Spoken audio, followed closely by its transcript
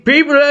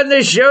People on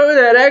the show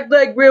that act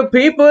like real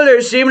people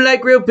or seem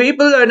like real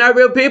people are not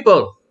real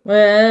people.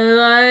 When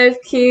life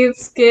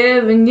keeps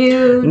giving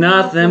you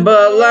Nothing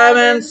but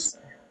lemons.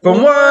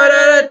 From 1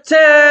 out of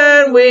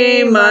 10,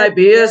 we might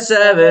be a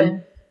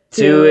 7.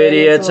 Two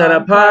idiots on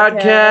a podcast.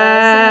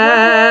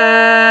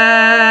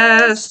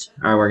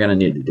 Alright, we're gonna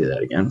need to do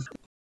that again.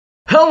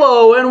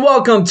 Hello and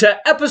welcome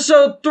to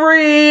episode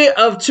 3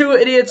 of Two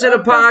Idiots in a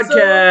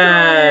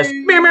Podcast.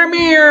 Meow, meow,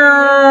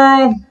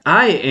 meow.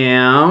 I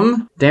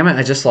am... Damn it,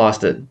 I just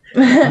lost it.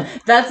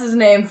 That's his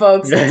name,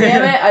 folks.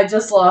 Damn it, I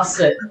just lost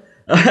it.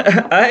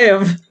 I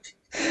am...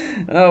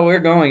 Oh, we're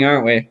going,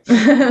 aren't we?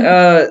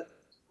 I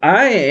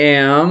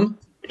am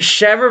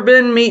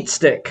Shaverbin Meat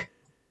Stick.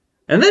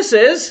 And this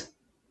is...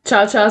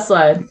 Cha Cha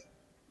Slide.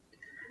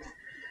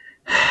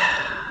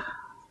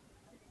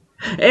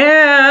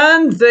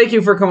 And thank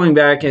you for coming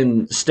back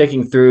and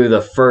sticking through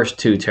the first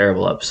 2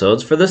 terrible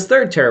episodes for this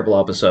 3rd terrible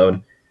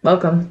episode.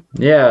 Welcome.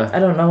 Yeah. I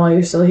don't know why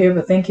you're still here,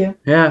 but thank you.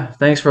 Yeah,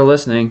 thanks for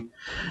listening.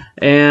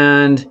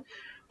 And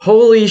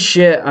holy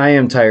shit, I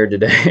am tired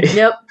today.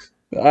 Yep.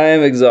 I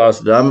am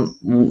exhausted. I'm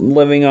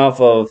living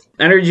off of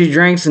energy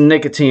drinks and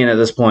nicotine at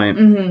this point.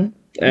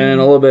 Mm-hmm. And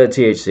a little bit of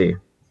THC.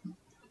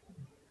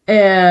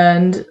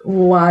 And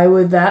why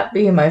would that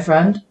be, my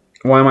friend?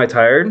 Why am I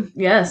tired?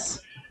 Yes.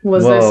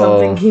 Was there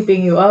something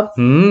keeping you up?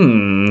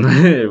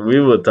 We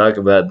will talk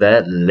about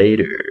that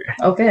later.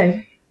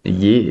 Okay.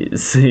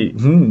 Yes. I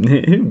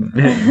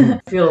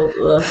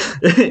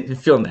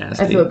feel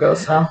nasty. I feel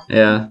gross now.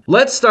 Yeah.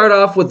 Let's start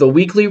off with the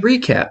weekly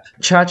recap.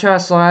 Cha-cha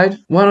slide.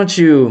 Why don't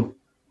you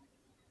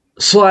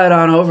slide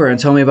on over and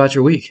tell me about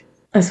your week?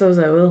 I suppose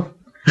I will.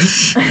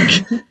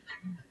 To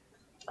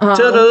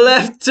the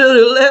left, to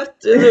the left,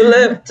 to the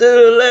left, to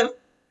the left.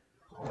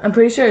 I'm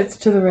pretty sure it's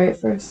to the right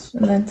first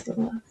and then to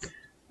the left.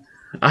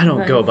 I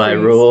don't go by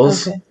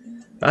rules. Okay.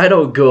 I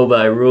don't go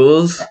by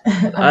rules.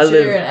 I'm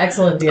sure you're an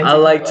excellent dancer. I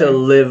like to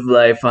live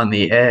life on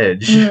the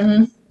edge.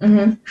 Mm-hmm.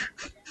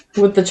 Mm-hmm.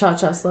 With the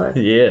cha-cha slide.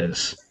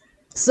 Yes.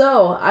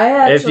 So, I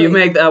actually... If you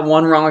make that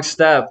one wrong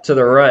step to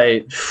the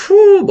right,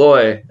 whew,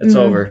 boy, it's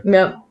over.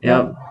 Yep.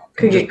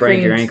 Could just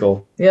break your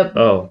ankle. Yep.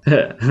 Oh.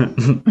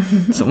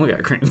 Someone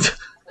got creamed.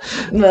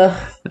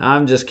 Ugh.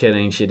 I'm just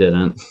kidding. She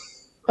didn't.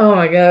 Oh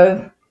my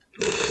god.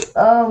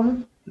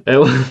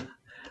 It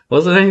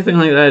wasn't anything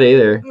like that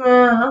either.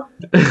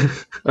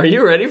 Are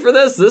you ready for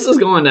this? This is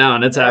going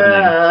down. It's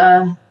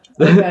happening.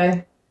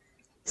 Okay.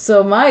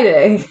 So my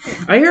day.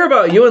 I hear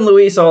about you and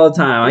Luis all the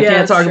time. I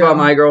can't talk about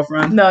my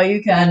girlfriend. No,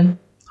 you can.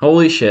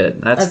 Holy shit.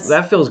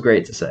 That feels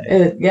great to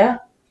say. Yeah.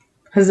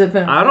 Has it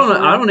been? I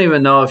don't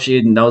even know if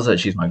she knows that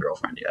she's my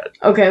girlfriend yet.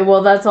 Okay,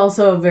 well that's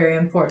also a very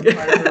important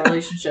part of the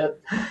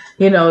relationship.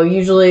 You know,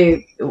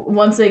 usually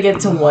once they get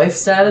to wife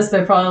status,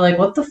 they're probably like,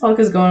 "What the fuck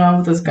is going on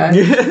with this guy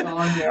who's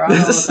following me around all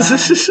the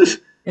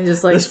time?" And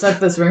just like stuck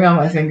this ring on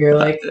my finger.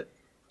 Like,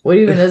 what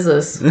even is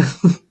this?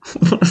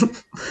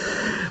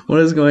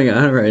 What is going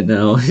on right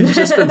now? He's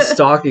just been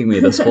stalking me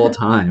this whole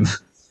time.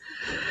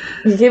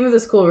 He gave me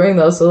this cool ring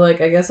though, so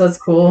like I guess that's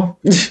cool.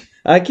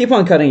 I keep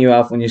on cutting you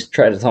off when you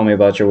try to tell me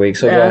about your week,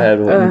 so go ahead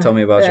and tell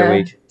me about your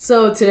week.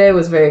 So today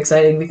was very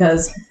exciting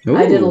because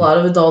I did a lot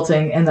of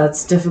adulting, and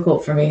that's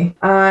difficult for me.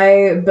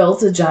 I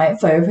built a giant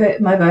fire pit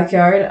in my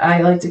backyard.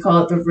 I like to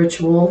call it the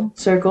ritual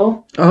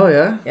circle. Oh,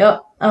 yeah?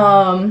 Yep.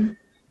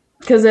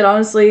 Because it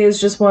honestly is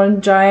just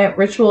one giant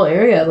ritual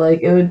area.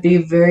 Like, it would be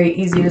very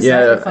easy to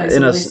sacrifice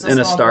in a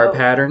star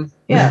pattern.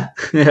 Yeah.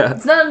 Yeah.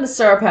 It's not in a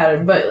star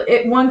pattern, but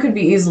one could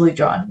be easily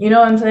drawn. You know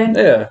what I'm saying?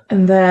 Yeah.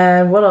 And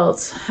then what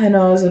else? I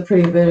know I was a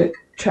pretty big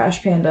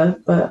trash panda,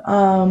 but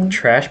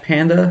Trash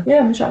panda? Yeah,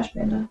 I'm a trash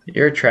panda.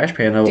 You're a trash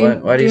panda.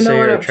 Why do you say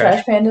you're a a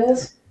trash panda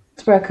is?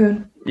 It's a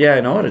raccoon. Yeah, I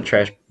know what a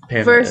trash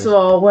panda is. First of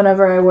all,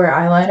 whenever I wear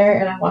eyeliner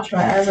and I wash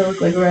my eyes, I look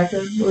like a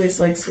raccoon. Luis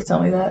likes to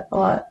tell me that a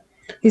lot.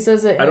 He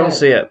says it. I don't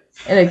see it.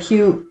 In a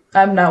cute.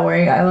 I'm not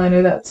wearing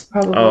eyeliner. That's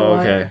probably why.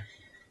 Okay.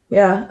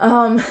 Yeah.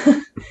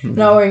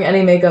 Not wearing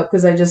any makeup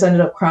because I just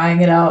ended up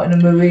crying it out in a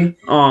movie.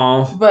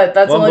 Oh. But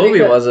that's what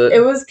movie was it?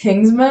 It was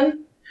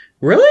Kingsman.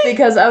 Really?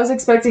 Because I was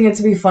expecting it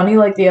to be funny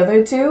like the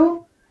other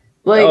two.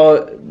 Like.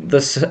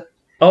 There's a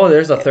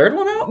third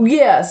one out?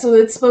 Yeah. So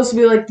it's supposed to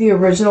be like the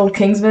original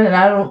Kingsman, and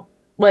I don't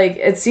like.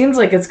 It seems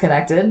like it's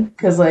connected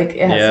because like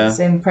it has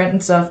the same print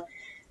and stuff,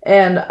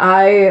 and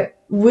I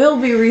will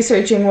be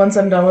researching once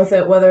I'm done with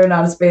it whether or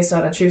not it's based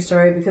on a true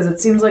story, because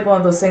it seems like one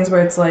of those things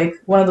where it's like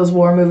one of those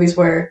war movies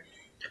where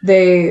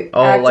they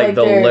act like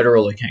the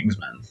literal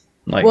Kingsman,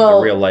 like the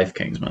real life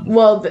Kingsman.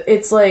 Well,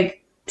 it's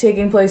like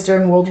taking place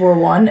during World War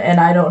I, and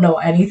I don't know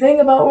anything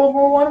about World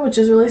War I, which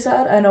is really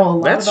sad. I know a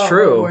lot about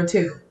World War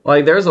II.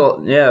 Like there's a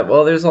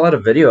lot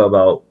of video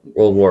about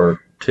World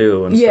War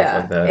II and stuff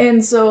like that.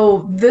 And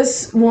so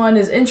this one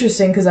is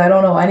interesting because I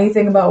don't know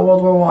anything about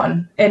World War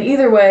I, and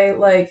either way,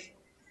 like.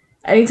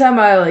 Anytime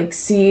I like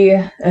see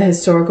a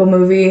historical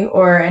movie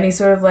or any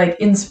sort of like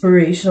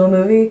inspirational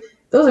movie,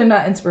 those are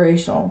not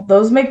inspirational.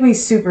 Those make me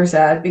super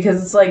sad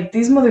because it's like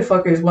these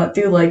motherfuckers went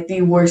through like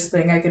the worst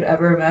thing I could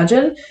ever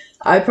imagine.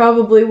 I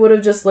probably would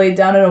have just laid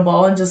down in a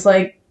ball and just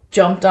like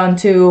jumped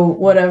onto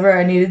whatever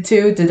I needed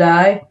to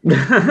die.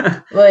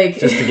 Like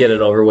just to get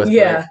it over with.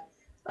 Yeah.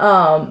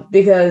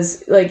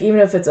 Because like even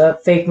if it's a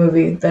fake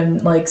movie, then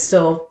like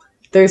still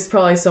there's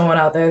probably someone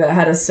out there that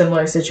had a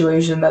similar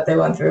situation that they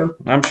went through.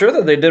 I'm sure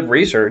that they did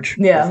research.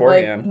 Yeah,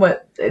 beforehand. like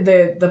what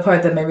the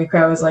part that made me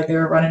cry was like they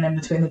were running in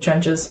between the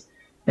trenches.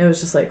 It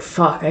was just like,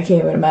 fuck, I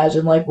can't even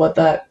imagine like what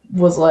that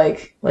was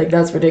like. Like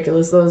that's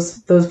ridiculous.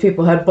 Those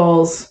people had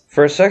balls.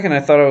 For a second, I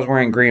thought I was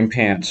wearing green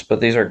pants,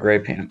 but these are gray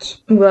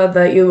pants. I'm glad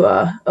that you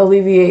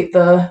alleviate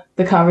the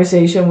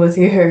conversation with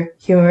your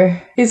humor.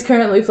 He's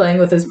currently playing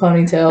with his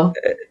ponytail.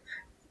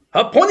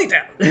 A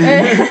ponytail.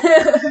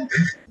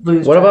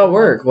 What about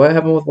work? What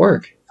happened with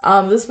work?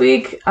 This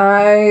week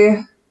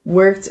I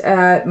worked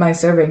at my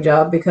serving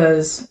job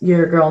because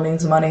your girl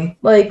needs money.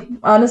 Like,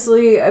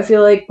 honestly, I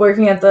feel like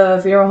working at the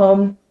funeral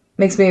home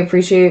makes me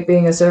appreciate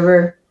being a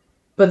server,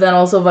 but then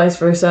also vice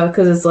versa,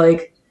 because it's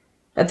like,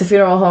 at the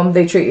funeral home,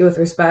 they treat you with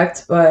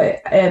respect,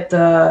 but at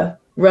the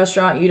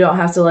restaurant, you don't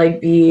have to,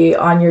 like, be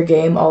on your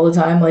game all the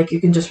time. Like,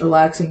 you can just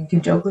relax and you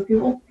can joke with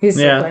people. He's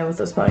still playing with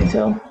his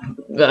ponytail.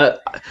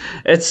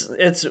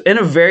 It's in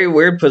a very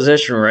weird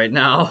position right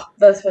now.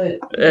 That's what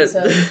it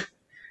said.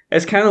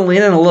 It's kind of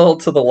leaning a little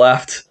to the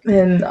left.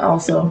 And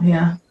also,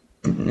 yeah.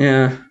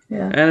 Yeah.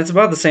 And it's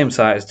about the same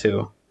size,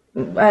 too.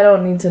 I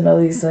don't need to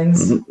know these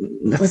things.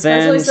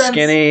 Thin,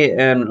 skinny,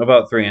 and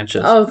about 3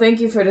 inches. Oh,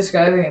 thank you for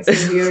describing it to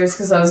the viewers,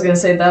 because I was going to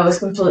say that was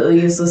completely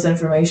useless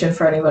information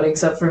for anybody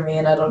except for me,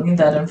 and I don't need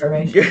that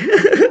information.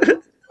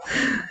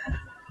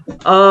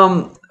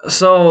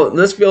 So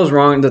this feels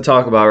wrong to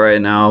talk about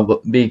right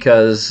now,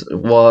 because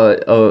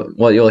what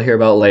you'll hear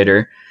about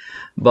later.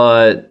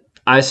 But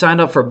I signed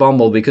up for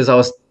Bumble because I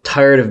was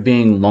tired of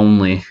being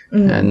lonely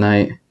at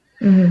night.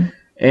 Mm-hmm.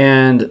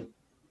 And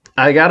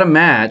I got a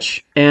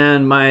match,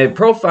 and my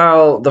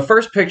profile, the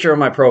first picture of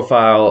my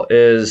profile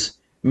is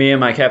me in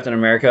my Captain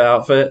America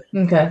outfit.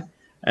 Okay.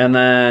 And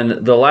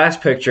then the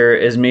last picture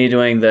is me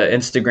doing the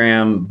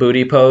Instagram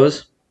booty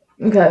pose.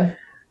 Okay.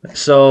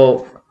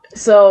 So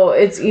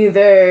it's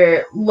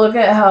either look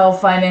at how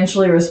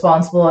financially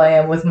responsible I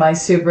am with my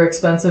super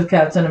expensive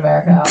Captain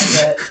America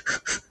outfit,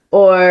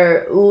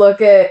 or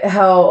look at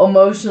how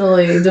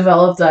emotionally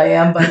developed I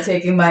am by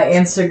taking my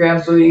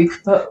Instagram booty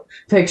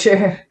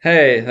picture.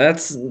 Hey,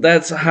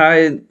 that's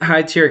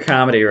high tier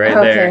comedy right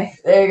there. Okay,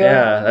 there you go.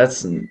 Yeah,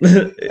 that's.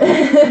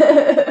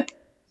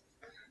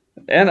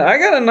 And I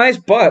got a nice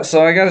butt,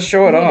 so I got to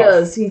show it off. He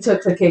does. He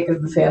took the cake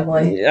of the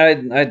family.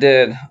 I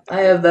did.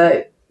 I have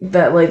that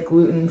like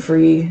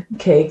gluten-free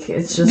cake.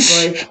 It's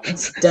just like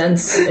it's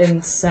dense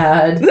and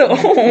sad. No.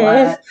 And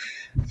flat.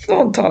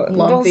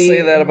 Don't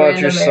say that about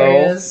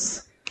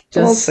yourself.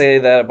 Don't say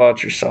that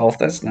about yourself.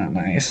 That's not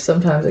nice.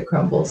 Sometimes it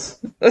crumbles.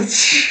 And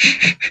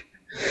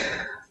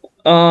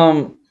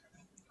a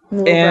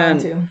little brown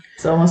too.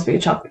 So it must be a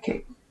chocolate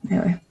cake.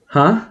 Anyway.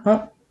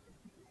 Huh?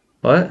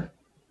 What?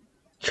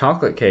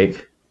 Chocolate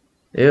cake?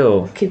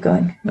 Ew. Keep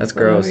going. That's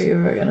gross. Whatever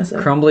you were gonna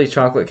say. Crumbly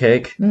chocolate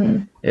cake?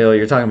 Mm. Ew,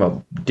 you're talking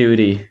about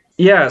duty.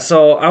 Yeah,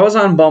 so I was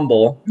on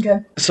Bumble. Okay.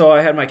 So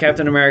I had my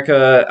Captain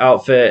America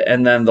outfit,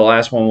 and then the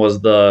last one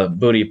was the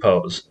booty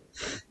pose.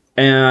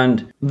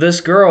 And this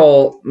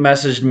girl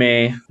messaged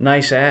me,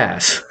 nice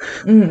ass.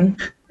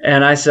 Mm-hmm.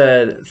 And I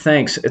said,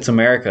 thanks, it's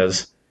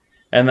America's.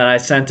 And then I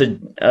sent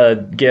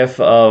a gif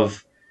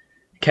of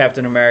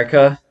Captain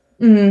America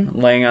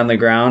laying on the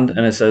ground,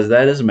 and it says,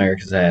 that is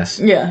America's ass.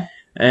 Yeah.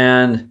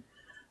 And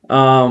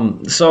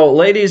so,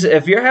 ladies,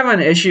 if you're having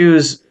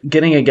issues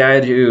getting a guy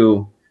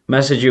to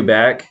message you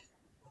back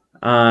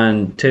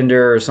on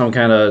Tinder or some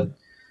kind of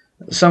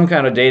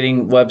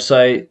dating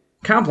website,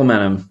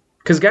 compliment him,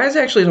 because guys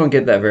actually don't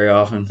get that very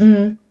often.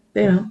 Mm-hmm.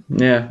 They don't.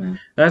 Yeah,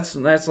 that's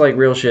like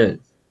real shit.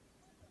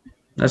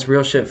 That's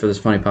real shit for this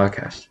funny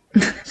podcast.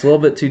 It's a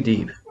little bit too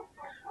deep.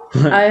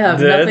 I have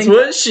That's nothing.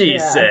 What she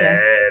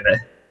said.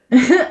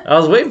 Okay. I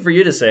was waiting for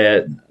you to say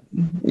it.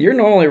 You're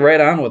normally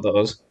right on with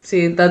those.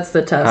 See, that's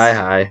the test.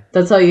 Hi.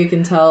 That's how you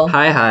can tell.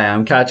 Hi,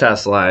 I'm Kacha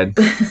Slide.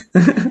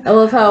 I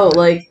love how,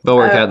 like... But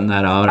we're cutting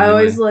that out. I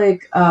always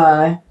like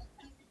the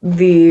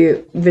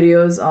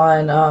videos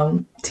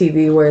on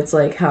TV where it's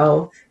like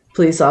how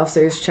police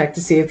officers check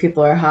to see if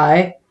people are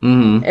high.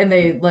 Mm-hmm. And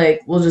they,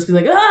 like, will just be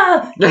like,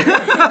 ah!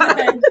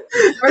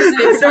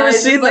 I've never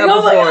seen that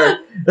before.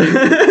 And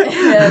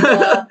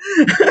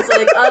it's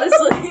like,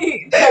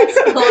 honestly, that's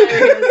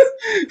hilarious.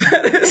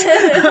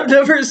 I've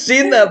never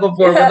seen that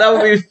before, but that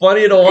would be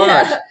funny to watch.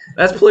 Yeah.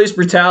 That's police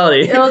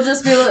brutality. It'll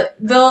just be like,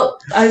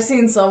 I've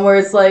seen some where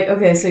it's like,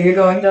 okay, so you're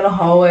going down a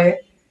hallway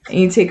and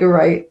you take a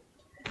right,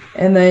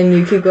 and then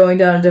you keep going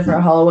down a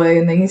different hallway,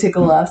 and then you take a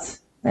left,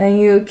 and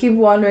you keep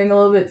wandering a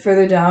little bit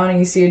further down, and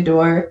you see a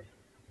door,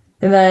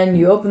 and then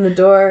you open the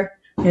door,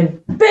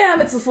 and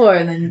bam, it's the floor,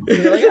 and then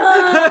you're like,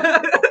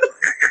 ah!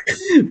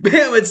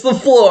 Bam, it's the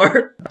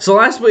floor. So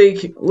last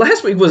week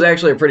was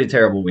actually a pretty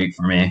terrible week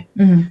for me.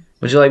 Mm-hmm.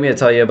 Would you like me to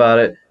tell you about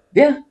it?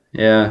 Yeah.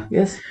 Yeah.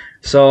 Yes.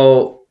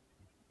 So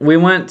we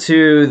went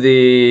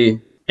to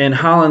in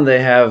Holland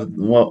they have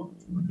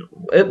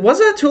Was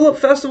that Tulip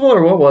Festival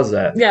or what was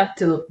that? Yeah,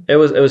 Tulip. It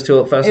was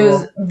Tulip Festival? It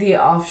was the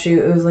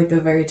offshoot. It was like the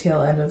very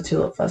tail end of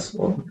Tulip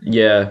Festival.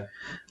 Yeah.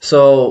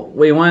 So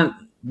we went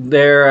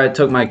there. I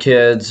took my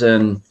kids,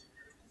 and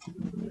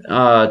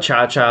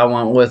Cha-Cha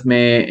went with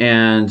me,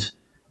 and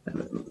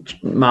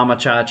Mama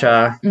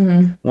Cha-Cha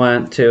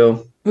went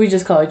too. We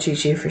just call her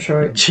Chi-Chi for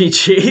short.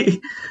 Chi-Chi.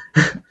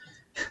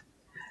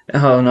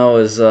 Oh no,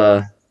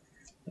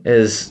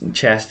 is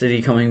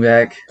Chastity coming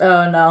back?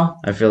 Oh no.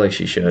 I feel like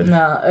she should.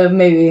 No,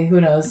 maybe.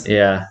 Who knows?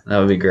 Yeah, that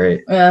would be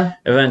great. Yeah.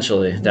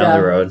 Eventually, down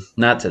the road.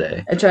 Not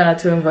today. I try not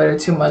to invite her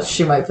too much.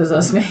 She might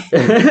possess me.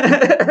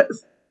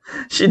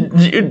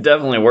 You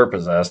definitely were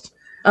possessed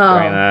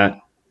during that.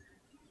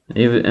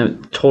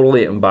 You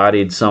totally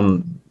embodied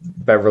some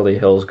Beverly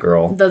Hills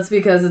girl. That's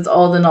because it's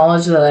all the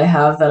knowledge that I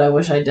have that I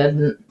wish I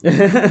didn't.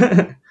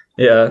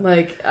 Yeah.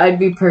 Like, I'd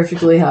be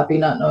perfectly happy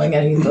not knowing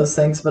any of those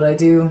things, but I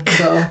do,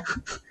 so.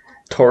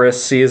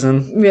 Taurus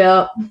season.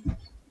 Yeah.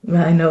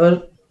 I know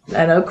it.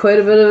 I know quite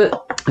a bit of it.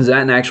 Is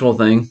that an actual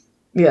thing?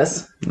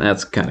 Yes.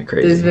 That's kind of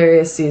crazy. There's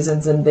various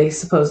seasons, and they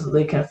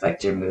supposedly can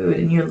affect your mood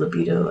and your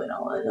libido and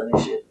all that other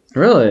shit.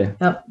 Really?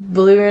 Yep.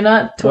 Believe it or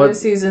not,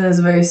 Taurus season is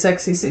a very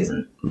sexy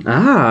season.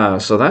 Ah,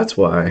 so that's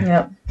why.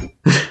 Yep.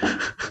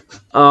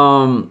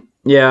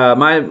 Yeah,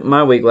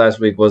 my week last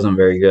week wasn't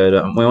very good.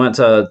 We went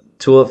to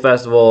Tulip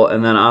Festival,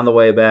 and then on the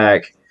way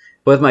back,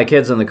 with my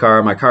kids in the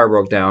car, my car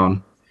broke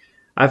down.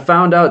 I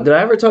found out, did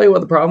I ever tell you what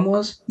the problem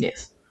was?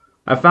 Yes.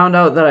 I found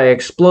out that I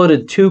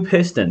exploded 2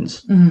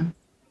 pistons. Mm-hmm.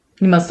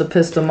 You must have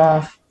pissed them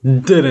off.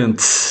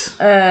 Didn't.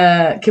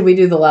 Can we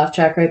do the laugh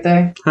track right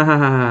there?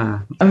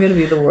 I'm going to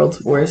be the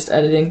world's worst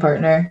editing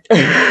partner.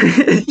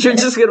 You're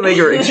just going to make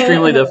it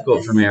extremely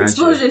difficult for me, aren't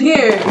Explosion you?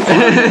 Here!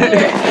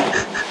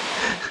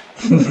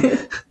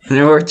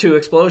 There were 2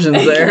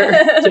 explosions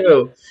there,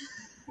 too.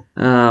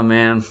 Oh,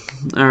 man.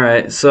 All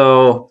right.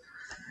 So,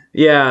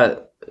 yeah,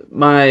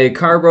 my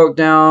car broke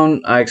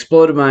down. I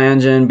exploded my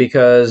engine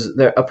because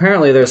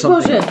there's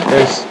something.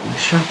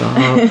 Shut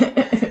up.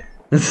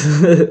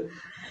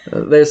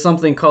 There's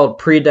something called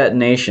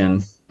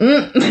pre-detonation.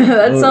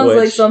 That sounds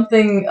like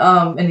something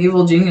an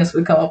evil genius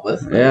would come up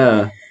with.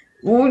 Yeah.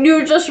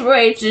 You just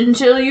wait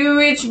until you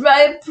reach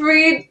my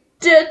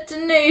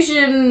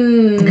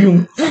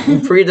pre-detonation.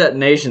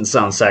 Pre-detonation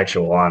sounds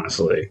sexual,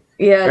 honestly.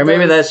 Yeah. Or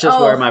maybe that's just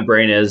where my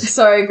brain is.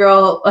 Sorry,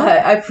 girl.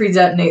 I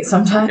pre-detonate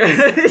sometimes.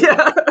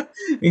 Yeah,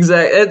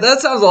 exactly.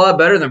 That sounds a lot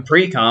better than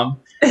pre-com.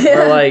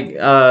 Or like,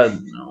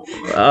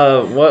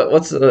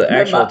 what's the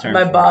actual term?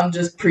 My bomb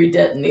just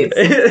pre-detonates.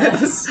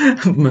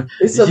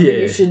 There's something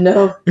you should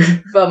know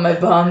about my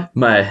bomb.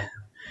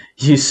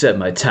 You set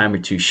my timer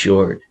too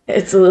short.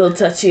 It's a little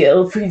touchy.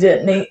 It'll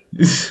pre-detonate.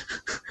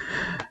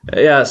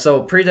 Yeah.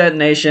 So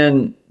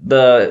pre-detonation,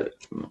 the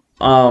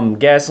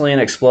gasoline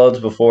explodes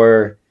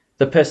before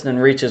the piston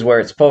reaches where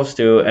it's supposed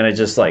to, and it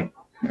just like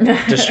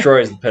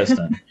destroys the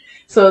piston.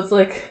 So it's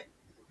like,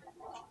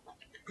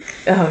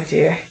 oh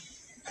dear.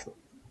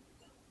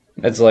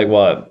 It's like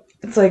what?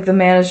 It's like the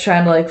man is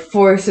trying to like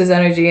force his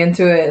energy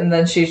into it, and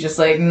then she's just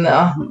like,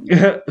 no.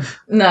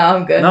 No,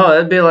 I'm good. No,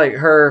 it'd be like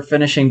her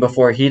finishing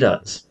before he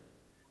does.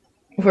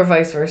 Or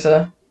vice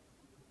versa.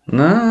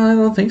 No, I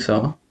don't think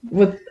so.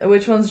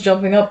 Which one's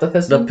jumping up? The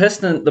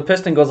piston? The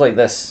piston goes like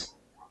this.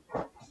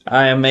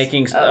 I am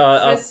making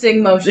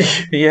fisting motion.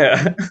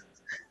 Yeah.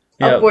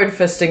 Upward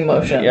fisting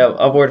motion. Yeah,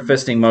 upward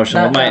fisting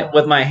motion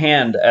with my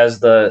hand as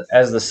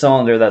the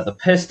cylinder that the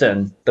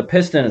piston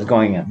is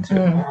going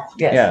into.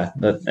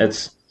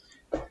 Yes.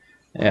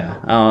 Yeah,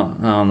 I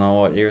don't know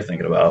what you're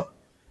thinking about.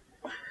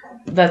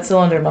 That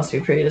cylinder must be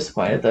pretty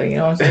disappointed, though. You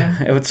know what I'm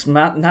saying? It's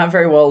not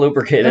very well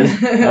lubricated,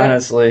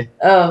 honestly.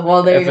 Oh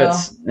well, there you go.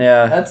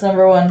 Yeah, that's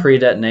number 1.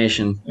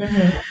 Pre-detonation.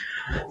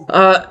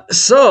 Mm-hmm.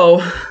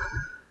 So,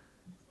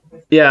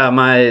 yeah,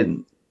 my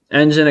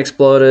engine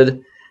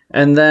exploded,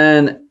 and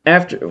then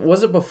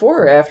was it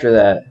before or after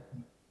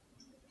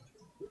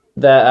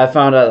that I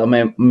found out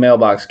my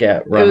mailbox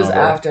got run over? It was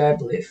after, I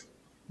believe.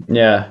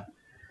 Yeah,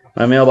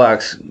 my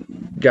mailbox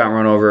got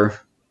run over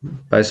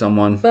by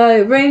someone. By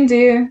a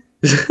reindeer.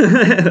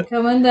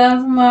 Coming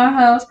down from our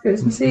house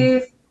Christmas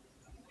Eve.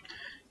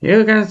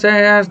 You can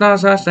say there's no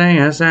such thing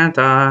as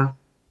Santa.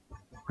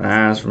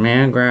 As for me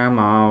and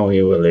Grandma,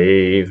 we will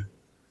leave.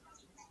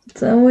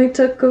 Then we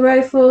took a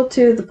rifle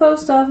to the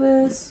post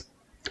office.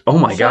 Oh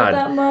my God.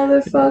 Shot that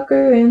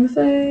motherfucker in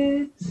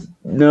the face.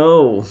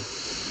 No.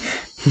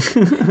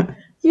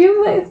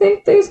 You might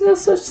think there's no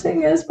such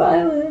thing as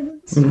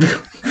violence. And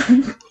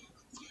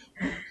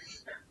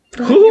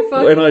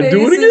I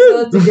do it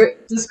again.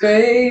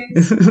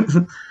 Disgrace.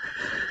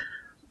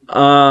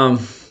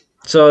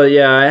 So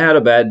yeah, I had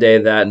a bad day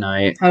that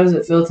night. How does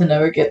it feel to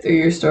never get through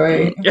your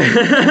story?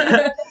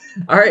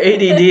 Our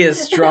ADD is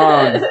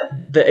strong.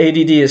 The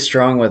ADD is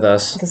strong with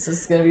us. This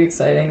is gonna be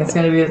exciting. It's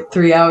gonna be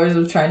 3 hours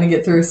of trying to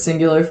get through a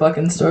singular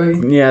fucking story.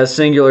 Yeah,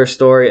 singular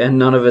story, and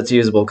none of it's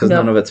usable because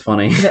none of it's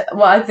funny.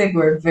 Well, I think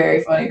we're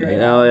very funny right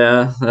now. Oh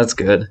yeah, that's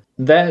good.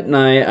 That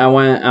night, I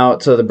went out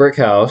to the brick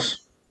house.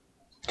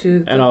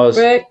 To the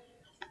brick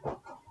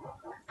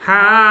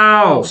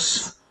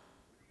house.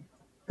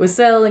 We're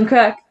selling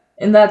crack,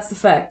 and that's the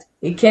fact.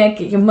 You can't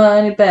get your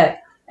money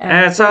back.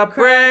 That's a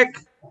brick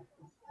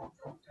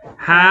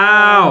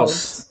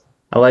house.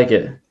 I like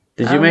it.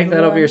 Did you make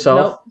that up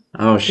yourself? Nope.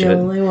 Oh shit. The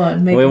only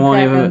one. Making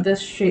crack on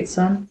this street,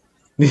 son.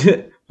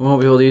 We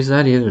won't be able to use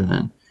that either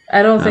then.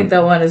 I don't think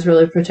that one is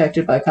really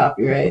protected by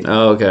copyright.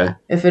 Oh, okay.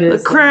 If it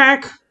is, the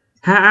crack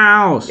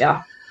house.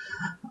 Yeah.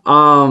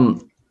 So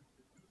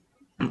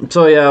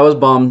yeah, I was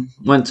bummed.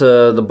 Went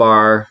to the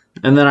bar,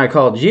 and then I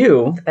called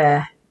you. The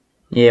bar.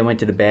 Yeah, went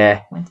to the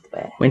bar.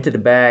 Went to the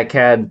bar.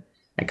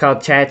 I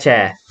called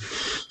Cha-Cha.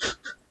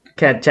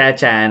 Called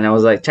Cha-Cha, and I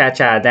was like,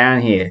 Cha-Cha, down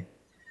here.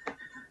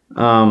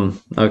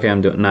 Okay,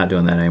 I'm not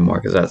doing that anymore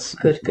because that's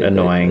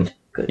annoying.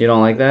 Good. You don't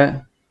like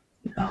that?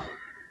 No.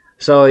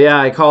 So yeah,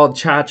 I called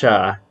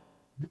Cha-Cha.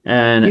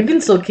 And you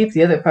can still keep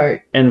the other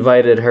part.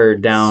 Invited her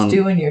down.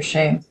 Stew in your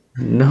shame.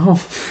 No.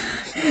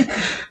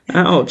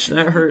 Ouch,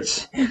 that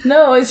hurts.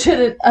 No, I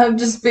shouldn't. I'm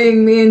just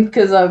being mean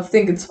because I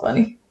think it's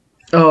funny.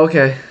 Oh,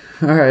 okay.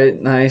 All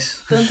right,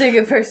 nice. Don't take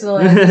it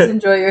personally. Just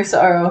enjoy your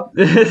sorrow.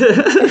 You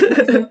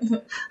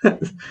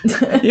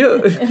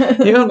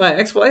and my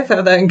ex-wife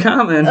have that in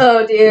common.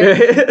 Oh,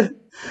 dear.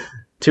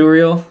 Too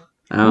real?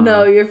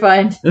 No, you're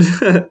fine.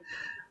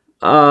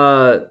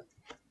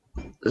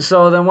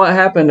 So then what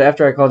happened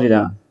after I called you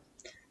down?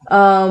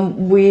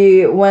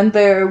 We went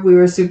there, we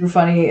were super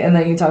funny, and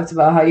then you talked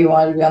about how you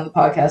wanted to be on the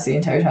podcast the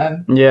entire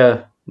time.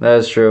 Yeah, that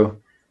is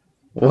true.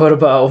 What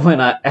about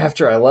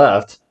after I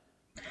left?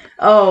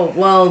 Oh,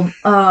 well,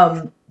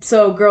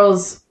 so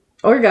girls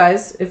or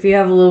guys, if you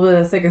have a little bit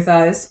of thicker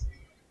thighs,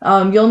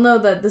 you'll know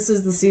that this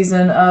is the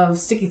season of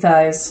sticky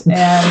thighs.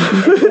 And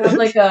if you have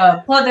like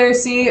a pleather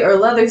seat or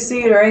leather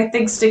seat or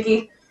anything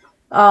sticky,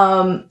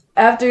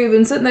 after you've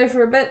been sitting there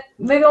for a bit,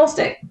 they all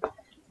stick.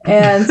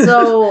 And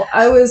so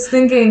I was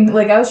thinking,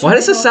 like, why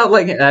does this sound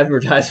like an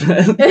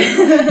advertisement?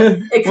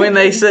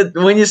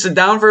 When you sit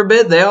down for a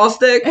bit, they all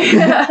stick.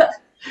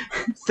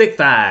 Thick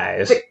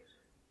thighs.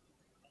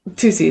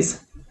 2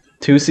 C's.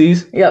 2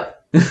 C's?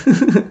 Yep.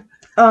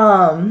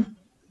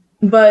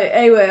 But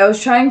anyway, I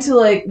was trying to,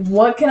 like,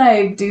 what can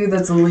I do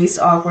that's the least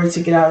awkward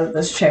to get out of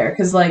this chair?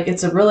 Because, like,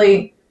 it's a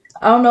really,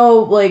 I don't know,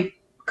 like,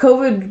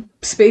 COVID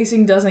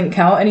spacing doesn't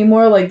count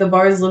anymore. Like, the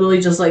bars literally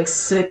just, like,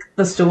 stick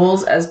the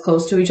stools as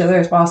close to each other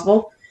as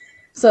possible.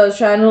 So I was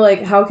trying to,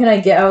 like, how can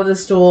I get out of the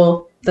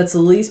stool that's the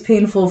least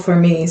painful for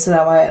me so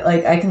that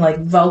I can,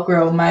 like,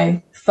 Velcro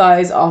my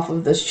thighs off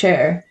of this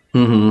chair.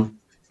 Mm-hmm.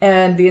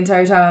 And the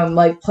entire time I'm,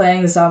 like,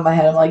 playing this out in my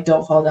head. I'm like,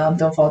 don't fall down.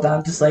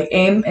 Just, like,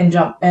 aim and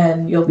jump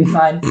and you'll be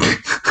fine.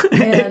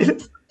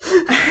 And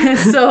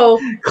so...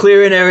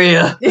 Clear an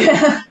area.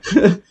 Yeah.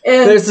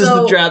 This is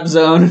the trap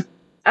zone.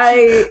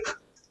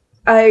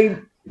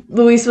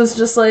 Luis was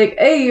just like,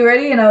 hey, you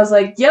ready? And I was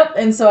like, yep.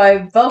 And so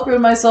I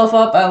Velcroed myself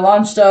up. I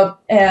launched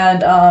up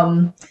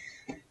and,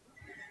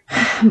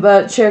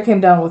 but chair came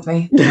down with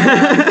me.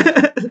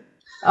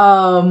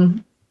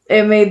 And,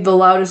 it made the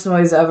loudest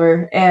noise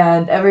ever,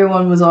 and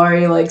everyone was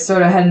already, like,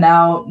 sort of heading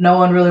out. No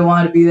one really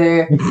wanted to be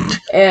there,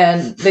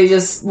 and they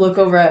just look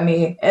over at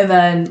me, and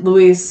then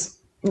Luis,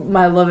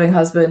 my loving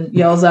husband,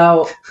 yells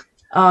out,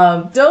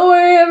 don't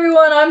worry,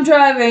 everyone, I'm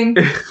driving.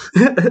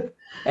 And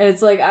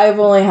it's like, I've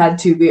only had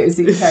 2 beers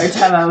the entire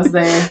time I was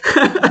there.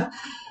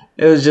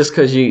 It was just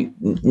because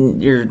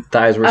your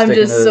thighs were sticking. I'm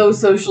just so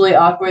socially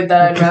awkward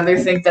that I'd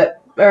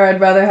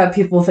rather have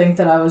people think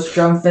that I was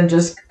drunk than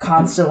just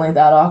constantly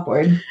that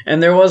awkward.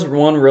 And there was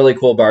one really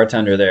cool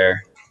bartender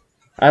there.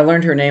 I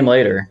learned her name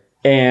later,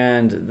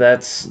 and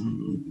that's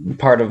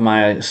part of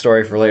my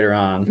story for later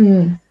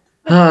on.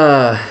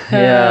 Yeah.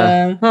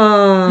 Yeah.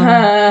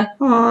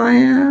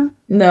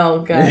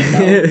 No, God,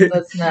 no,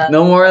 that's not.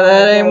 No more of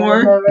that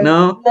anymore?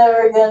 No?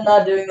 Never again,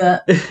 not doing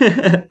that.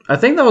 I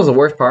think that was the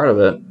worst part of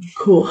it.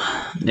 Cool.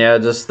 Yeah,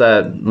 just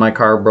that my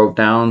car broke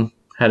down.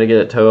 Had to get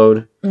it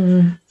towed.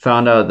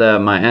 Found out that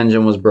my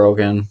engine was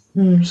broken,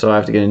 so I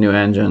have to get a new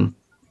engine.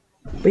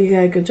 But you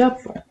got a good job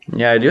for it.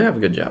 Yeah, I do have a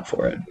good job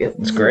for it. Yep.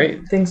 It's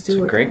great. Things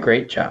do work. It's a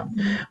great job.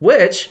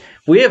 Which,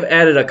 we have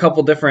added a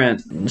couple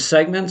different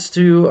segments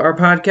to our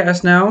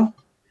podcast now.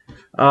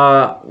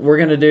 We're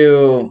going to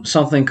do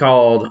something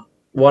called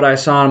What I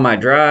Saw on My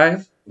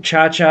Drive.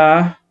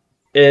 Cha-Cha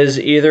is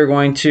either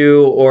going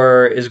to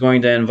or is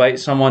going to invite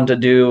someone to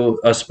do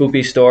a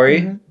spoopy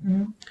story.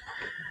 Mm-hmm.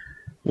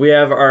 We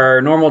have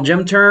our normal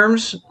gym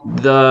terms,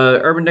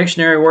 the Urban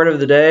Dictionary word of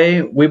the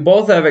day. We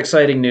both have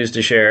exciting news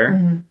to share.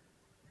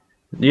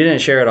 Mm-hmm. You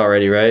didn't share it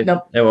already, right?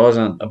 Nope. It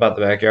wasn't about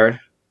the backyard?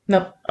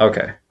 Nope.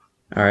 Okay.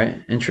 All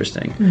right.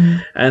 Interesting. Mm-hmm.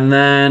 And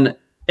then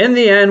in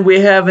the end, we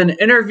have an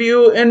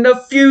interview in the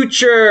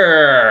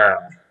future.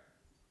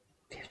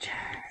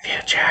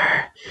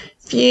 Future.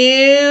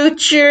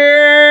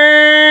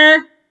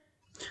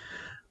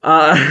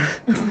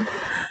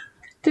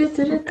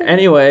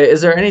 Anyway, is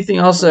there anything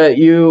else that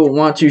you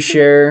want to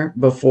share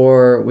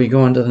before we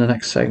go into the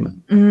next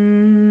segment?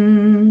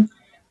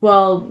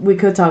 Well, we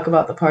could talk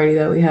about the party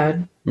that we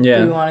had. Yeah.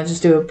 Do we want to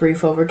just do a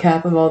brief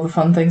overcap of all the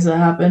fun things that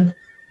happened?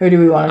 Or do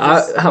we want to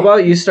just... how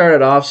about you start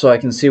it off so I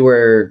can see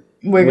where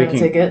we're going to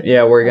take it?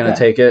 Yeah, we're going to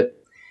take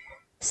it.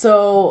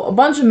 So a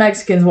bunch of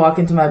Mexicans walk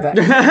into my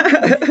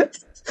backyard.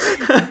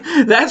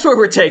 That's where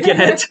we're taking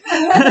it.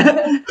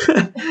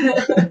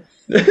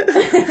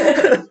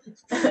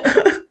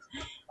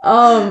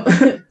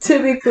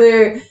 To be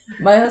clear,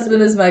 my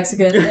husband is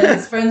Mexican, and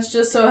his friends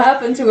just so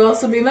happen to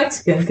also be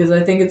Mexican, because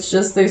I think it's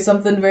just, there's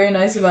something very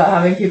nice about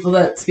having people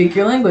that speak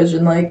your language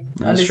and, like,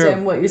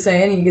 understand what you're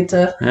saying. You get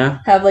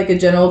to have, like, a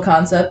general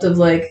concept of,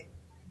 like,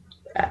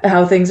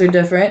 how things are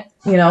different,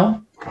 you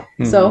know?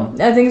 Mm-hmm. So,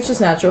 I think it's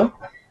just natural.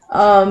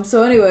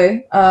 So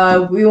anyway,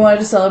 we wanted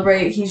to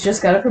celebrate, he's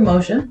just got a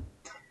promotion.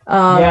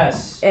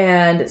 Yes.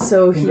 And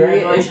so he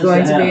is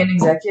going to be an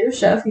executive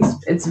chef.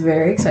 It's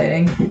very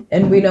exciting.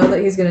 And we know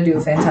that he's going to do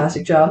a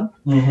fantastic job.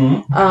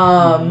 Mm-hmm.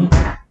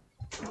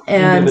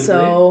 And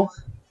so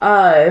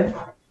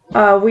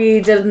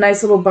we did a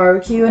nice little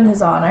barbecue in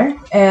his honor.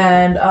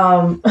 And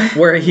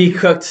where he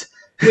cooked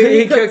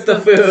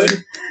the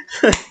food.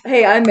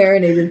 Hey, I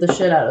marinated the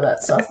shit out of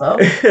that stuff, though.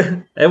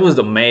 It was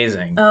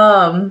amazing.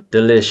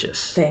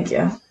 Delicious. Thank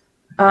you.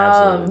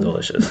 Absolutely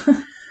delicious.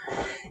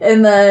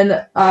 And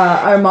then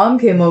our mom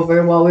came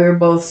over while we were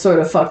both sort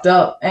of fucked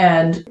up,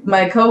 and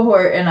my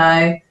cohort and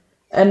I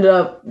ended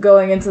up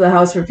going into the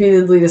house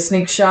repeatedly to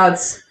sneak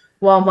shots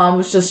while mom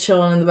was just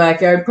chilling in the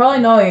backyard, probably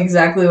knowing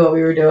exactly what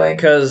we were doing.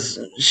 Because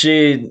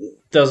she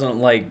doesn't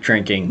like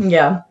drinking.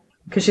 Yeah,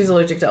 because she's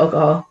allergic to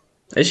alcohol.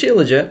 Is she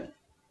legit?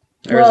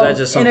 Or is that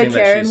just something in a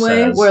Karen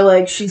way, says? where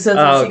like she says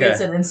that she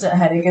gets an instant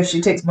headache if she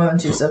takes more than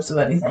 2 sips of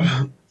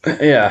anything.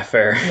 Yeah,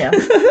 fair. Yeah.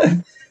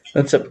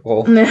 A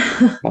typical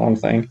mom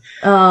thing.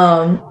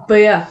 But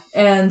yeah,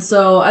 and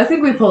so I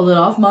think we pulled it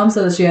off. Mom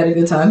said that she had a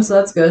good time, so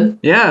that's good.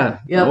 Yeah,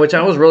 which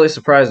I was really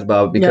surprised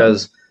about,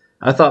 because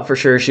I thought for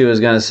sure she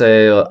was going to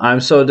say, I'm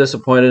so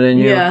disappointed in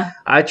you. Yeah.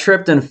 I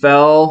tripped and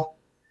fell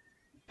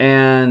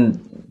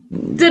and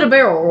did a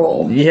barrel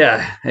roll.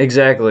 Yeah,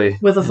 exactly.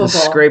 With a football.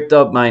 Scraped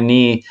up my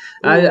knee.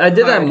 Ooh, I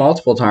did that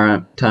multiple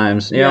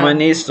times. Yeah, my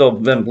knee's still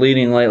been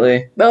bleeding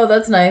lately. Oh,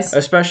 that's nice.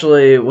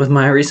 Especially with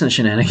my recent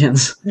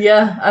shenanigans.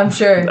 Yeah, I'm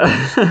sure.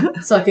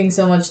 Sucking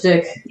so much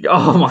dick.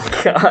 Oh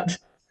my god.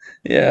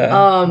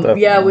 Yeah.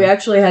 Yeah, we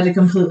actually had to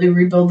completely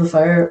rebuild the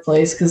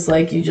fireplace because,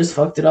 like, you just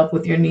fucked it up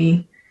with your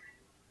knee.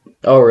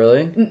 Oh,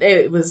 really?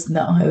 It was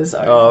already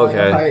falling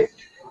apart.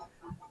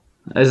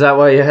 Is that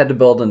why you had to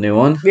build a new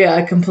one?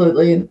 Yeah,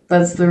 completely.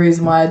 That's the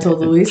reason why I told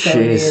Luis that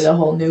we needed a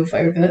whole new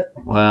fire pit.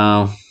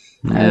 Wow.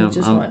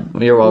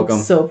 You're welcome.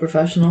 It's so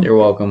professional. You're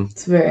welcome.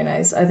 It's very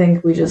nice. I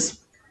think we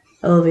just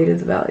elevated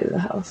the value of the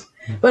house.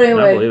 But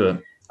anyway, I believe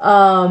it.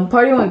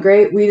 Party went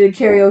great. We did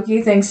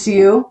karaoke thanks to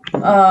you.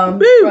 Brought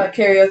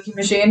karaoke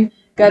machine.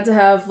 Got to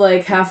have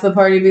like half the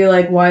party be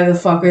like, "Why the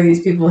fuck are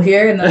these people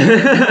here?" And then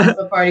half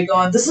the party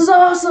going, "This is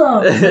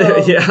awesome." So,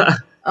 yeah.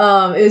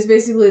 It was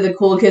basically the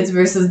cool kids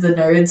versus the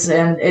nerds,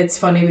 and it's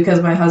funny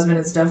because my husband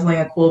is definitely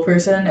a cool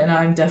person, and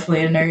I'm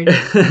definitely a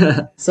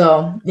nerd.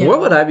 So, what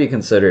would I be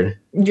considered?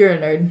 You're a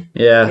nerd.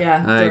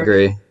 Yeah, I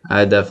agree.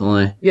 I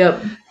definitely.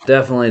 Yep.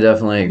 Definitely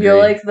agree. You're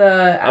like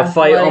the a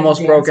fight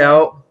almost broke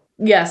out.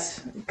 Yes,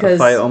 because a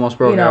fight almost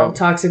broke out.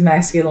 Toxic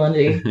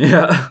masculinity.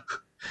 Yeah.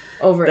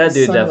 Over that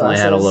dude definitely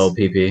had a little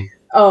pee-pee.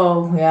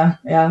 Oh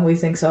yeah, we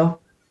think so.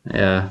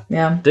 Yeah.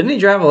 Yeah. Didn't he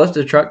drive a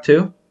lifted truck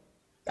too?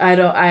 I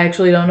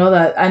actually don't know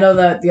that. I know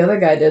that the other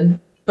guy did,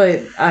 but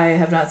I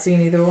have not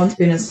seen either one's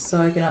penis,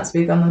 so I cannot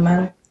speak on the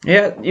matter.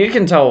 Yeah, you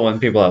can tell when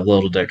people have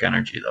little dick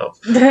energy, though.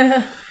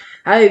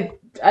 I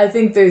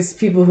think there's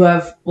people who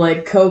have,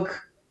 like,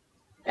 Coke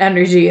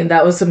energy, and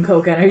that was some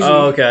Coke energy.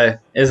 Oh, okay.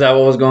 Is that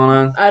what was going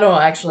on? I don't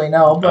actually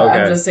know, but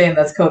I'm just saying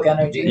that's Coke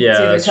energy.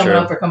 Yeah, it's either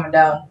coming up or coming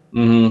down.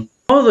 Mm-hmm.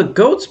 Oh, the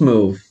goats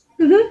move.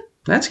 Mm-hmm.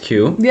 That's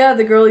cute. Yeah,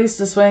 the girl used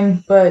to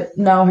swing, but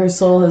now her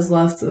soul has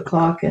left the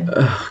clock, and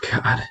oh,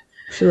 God.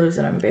 She lives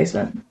in our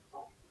basement.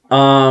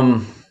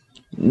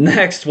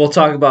 Next, we'll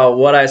talk about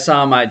what I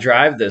saw on my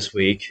drive this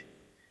week.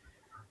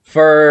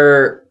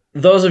 For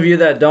those of you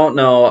that don't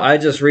know, I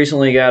just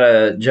recently got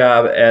a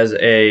job as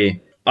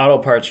a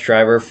auto parts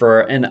driver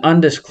for an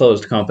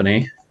undisclosed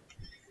company,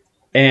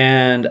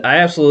 and I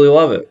absolutely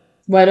love it.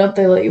 Why don't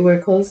they let you wear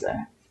clothes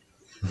there?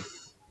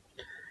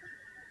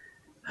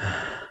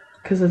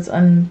 Because it's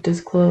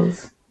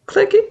undisclosed.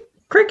 Cricket.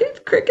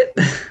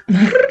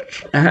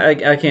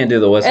 I can't do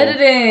the whistle.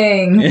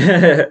 Editing.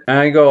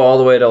 I go all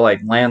the way to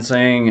like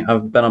Lansing.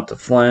 I've been up to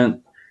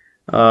Flint,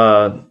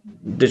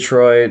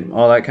 Detroit,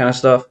 all that kind of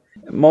stuff.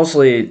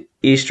 Mostly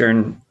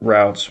eastern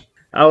routes.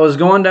 I was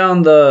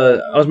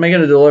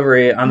making a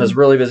delivery on this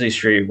really busy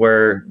street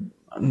where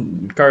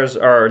cars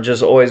are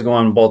just always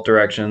going both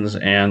directions,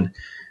 and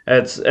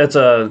it's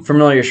a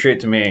familiar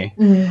street to me.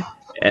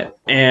 Mm-hmm.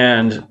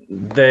 And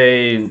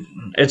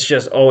it's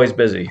just always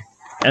busy.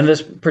 And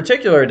this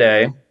particular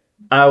day,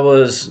 I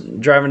was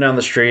driving down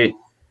the street,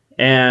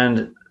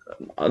 and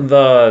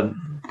the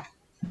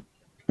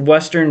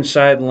western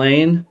side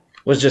lane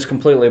was just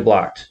completely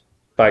blocked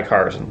by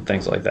cars and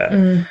things like that.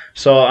 Mm.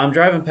 So I'm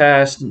driving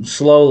past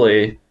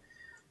slowly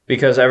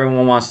because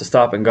everyone wants to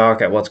stop and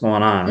gawk at what's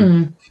going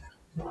on.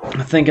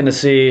 Mm. Thinking to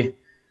see,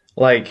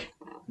 like,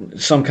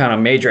 some kind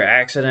of major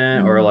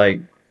accident or,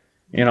 like,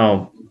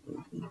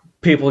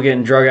 people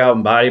getting drug out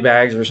in body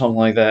bags or something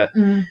like that.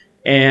 Mm.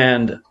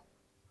 And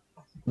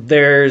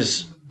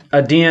there's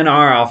a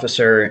DNR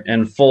officer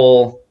in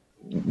full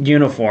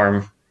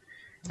uniform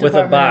with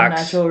a box. Department of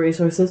Natural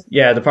Resources.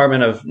 Yeah,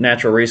 Department of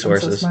Natural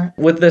Resources. So smart.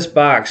 With this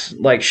box,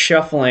 like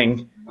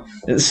shuffling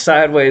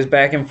sideways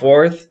back and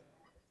forth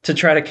to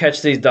try to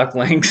catch these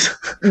ducklings.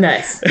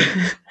 Nice.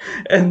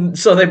 And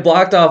so they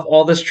blocked off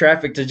all this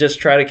traffic to just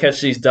try to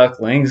catch these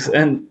ducklings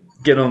and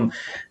get them.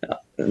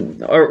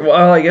 Or,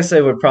 well, I guess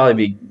they would probably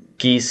be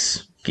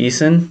gooselings,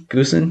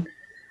 Yeah.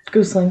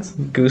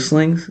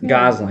 goslings.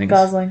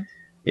 Gosling.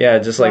 Yeah,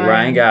 just like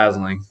Ryan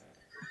Gosling.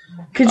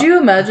 Could you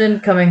imagine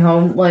coming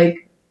home,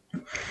 like,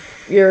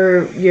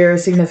 your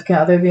significant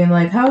other being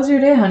like, "How was your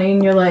day, honey?"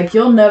 And you're like,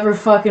 "You'll never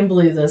fucking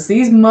believe this.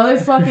 These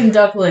motherfucking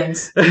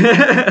ducklings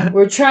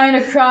were trying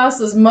to cross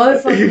this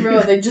motherfucking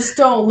road. They just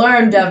don't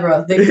learn,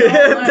 Deborah. They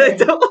don't learn." They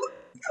don't.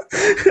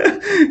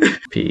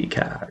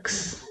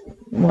 Peacocks.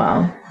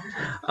 Wow.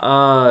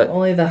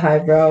 Only the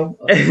highbrow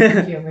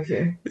humor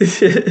here.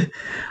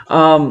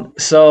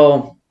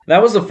 So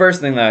that was the first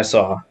thing that I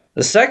saw.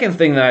 The second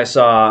thing that I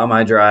saw on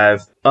my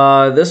drive,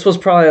 this was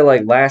probably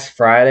like last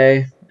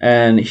Friday,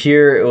 and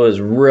here it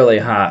was really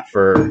hot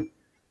for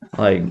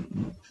like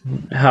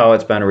how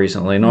it's been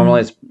recently.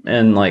 Normally it's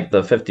in like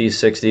the 50s,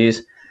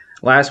 60s.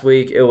 Last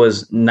week it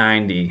was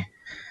 90.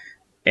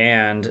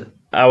 And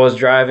I was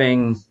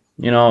driving,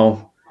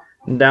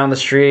 down the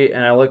street,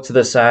 and I looked to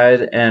the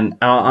side, and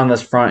out on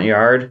this front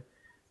yard,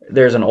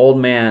 there's an old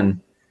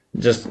man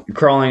just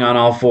crawling on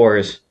all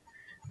fours.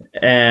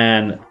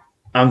 And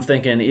I'm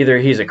thinking either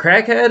he's a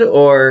crackhead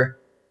or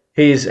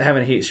he's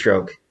having a heat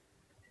stroke.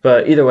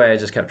 But either way, I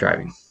just kept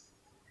driving.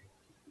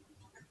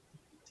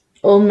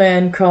 Old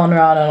man crawling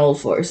around on all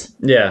fours.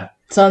 Yeah.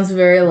 Sounds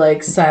very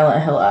like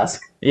Silent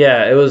Hill-esque.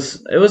 Yeah, it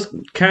was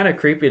kind of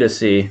creepy to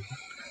see.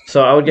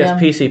 So I would guess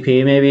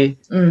PCP maybe.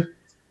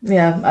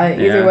 Yeah,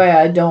 either way,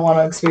 I don't want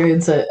to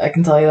experience it. I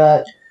can tell you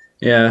that.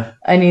 Yeah.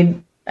 I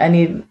need. I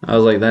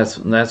was like, that's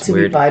to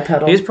weird. Be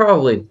bipedal. He's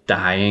probably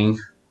dying.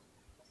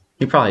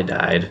 He probably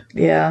died.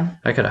 Yeah.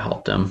 I could have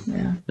helped him.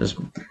 Yeah. Just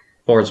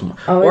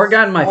or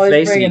gotten my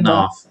face eaten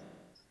off.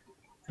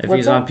 If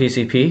he's on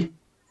PCP,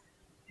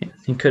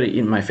 he could have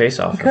eaten my face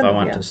off if I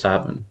wanted to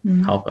stop and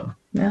help him.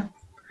 Yeah.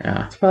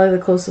 Yeah. It's probably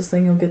the closest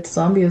thing you'll get to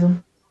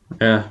zombieism.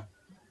 Yeah.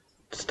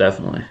 It's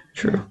definitely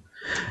true.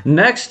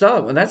 Next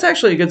up, and that's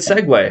actually a good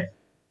segue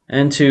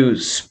into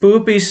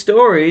spoopy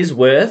stories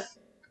with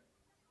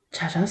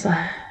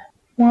Cha-cha-cha.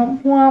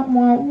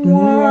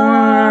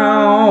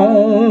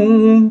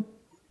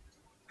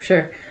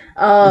 Sure.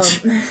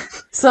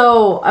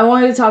 So I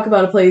wanted to talk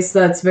about a place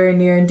that's very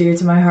near and dear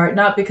to my heart,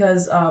 not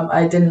because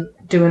I didn't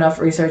do enough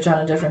research on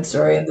a different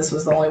story and this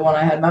was the only one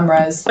I had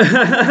memorized.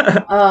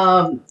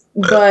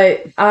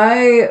 But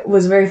I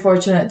was very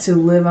fortunate to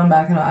live on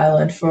Mackinac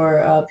Island for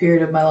a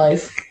period of my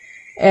life.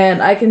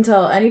 And I can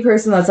tell any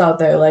person that's out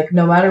there, like,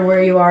 no matter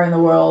where you are in the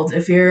world,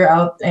 if you're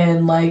out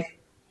in, like,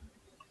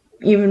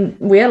 even,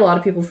 we had a lot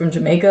of people from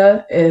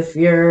Jamaica, if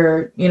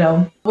you're,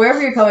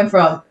 wherever you're coming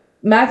from,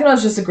 Mackinac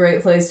is just a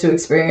great place to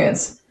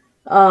experience.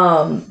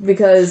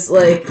 Because,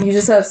 like, you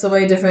just have so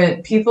many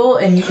different people,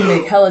 and you can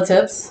make hella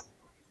tips.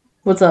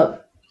 What's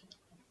up?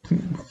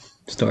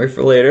 Story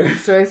for later.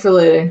 Story for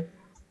later.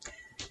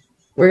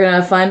 We're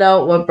gonna find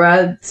out what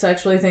Brad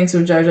sexually thinks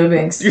of Jar Jar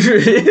Binks.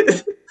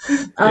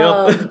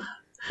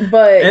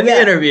 But in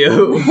the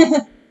interview.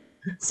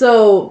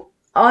 So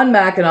on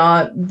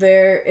Mackinac,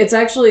 it's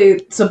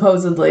actually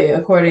supposedly,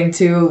 according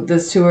to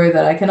this tour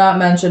that I cannot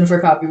mention for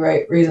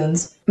copyright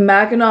reasons,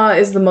 Mackinac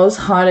is the most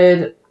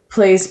haunted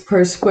place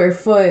per square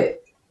foot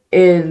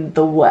in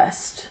the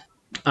West.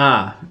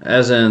 Ah,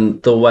 as in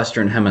the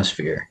Western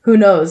Hemisphere. Who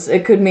knows?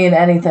 It could mean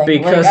anything.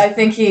 Because I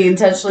think he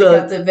intentionally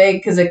kept it vague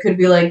because it could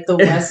be like the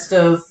west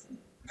of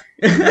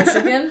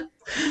Michigan.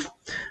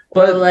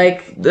 But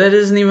that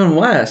isn't even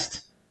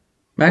west.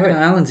 Mackinac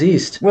Island's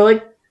east. We're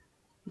like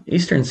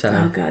eastern side.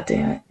 Oh god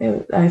damn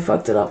it! I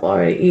fucked it up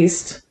already.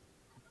 East,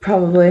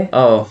 probably.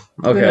 Oh,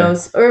 okay. Who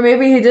knows? Or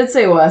maybe he did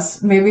say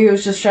west. Maybe he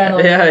was just trying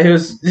to. Yeah, he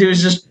was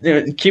just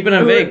keeping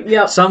it vague.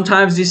 Yep.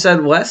 Sometimes he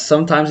said west.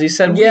 Sometimes he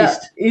said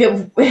east.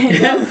 Yeah.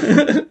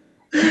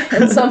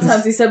 And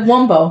sometimes he said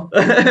wumbo.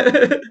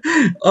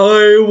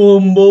 I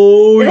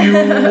wumbo, you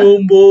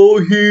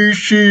wumbo, he,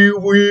 she,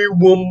 we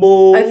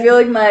wumbo. I feel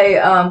like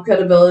my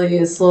credibility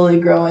is slowly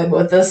growing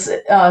with this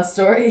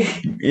story.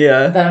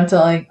 Yeah. That I'm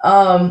telling.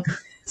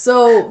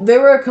 So there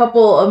were a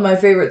couple of my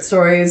favorite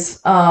stories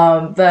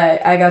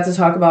that I got to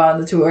talk about on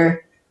the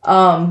tour.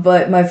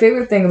 But my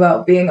favorite thing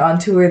about being on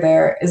tour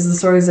there is the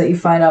stories that you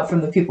find out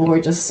from the people who are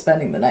just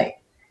spending the night.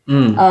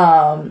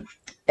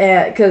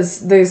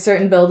 Because there's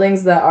certain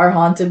buildings that are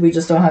haunted, we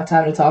just don't have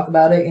time to talk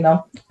about it,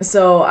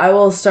 So I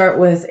will start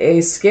with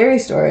a scary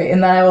story,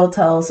 and then I will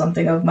tell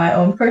something of my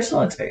own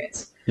personal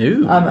experience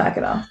on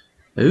Mackinac.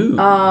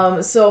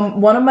 So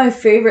one of my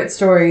favorite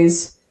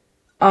stories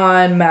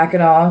on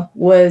Mackinac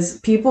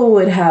was people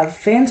would have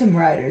phantom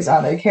riders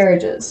on their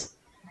carriages,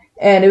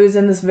 and it was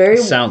in this very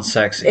sounds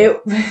sexy.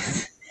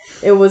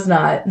 It was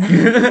not.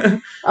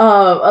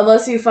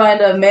 Unless you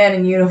find a man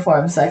in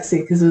uniform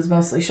sexy, because it was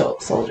mostly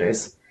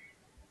soldiers.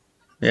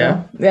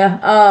 Yeah. So,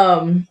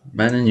 yeah.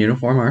 Men in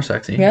uniform are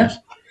sexy. Yeah. Yes.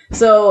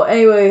 So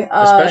anyway,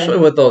 especially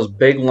with those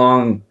big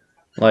long,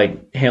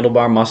 like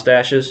handlebar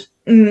mustaches.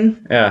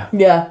 Mm-hmm. Yeah.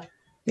 Yeah.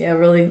 Yeah.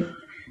 Really,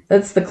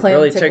 that's the clam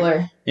really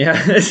tickler.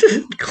 Yeah,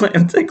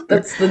 clam tickler.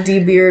 That's the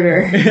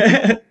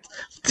debearder.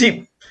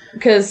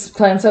 Because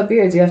clams have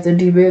beards, you have to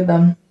debeard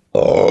them.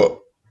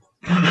 Oh.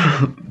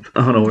 I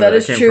don't know where that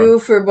is true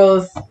for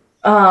both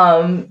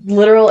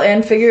literal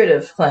and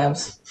figurative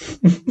clams.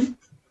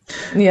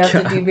 You have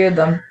to debeard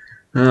them.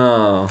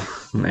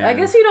 Oh, man. I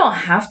guess you don't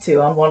have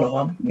to on one of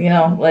them. You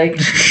know, like,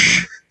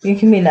 you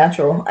can be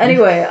natural.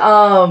 Anyway,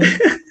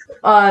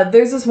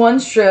 there's this one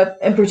strip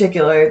in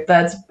particular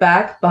that's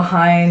back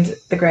behind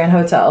the Grand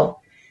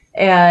Hotel.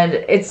 And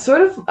it's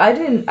sort of, I've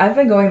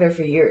been going there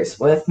for years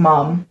with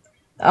Mom.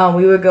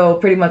 We would go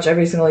pretty much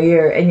every single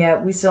year, and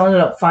yet we still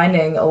ended up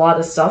finding a lot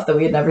of stuff that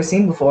we had never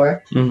seen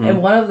before. Mm-hmm.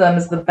 And one of them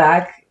is the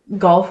back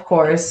golf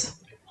course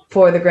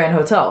for the Grand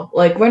Hotel.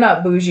 Like, we're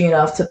not bougie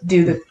enough to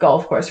do the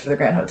golf course for the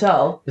Grand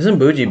Hotel. Isn't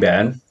bougie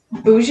bad?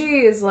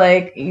 Bougie is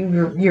like,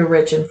 you're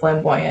rich and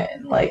flamboyant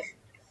and, like,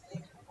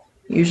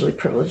 usually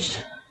privileged.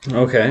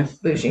 Okay.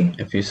 Bougie.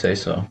 If you say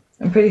so.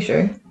 I'm pretty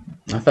sure.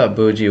 I thought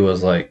bougie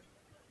was, like,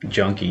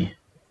 junky.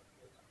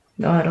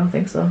 No, I don't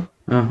think so.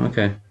 Oh,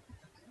 okay.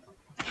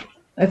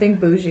 I think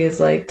bougie is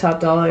like top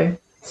dollar,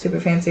 super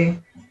fancy.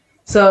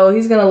 So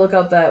he's gonna look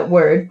up that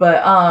word,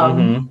 but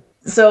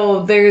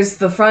so there's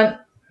the front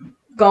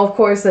golf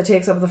course that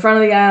takes up the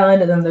front of the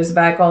island, and then there's the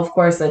back golf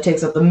course that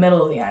takes up the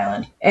middle of the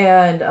island.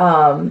 And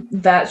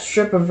that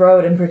strip of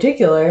road in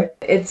particular,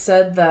 it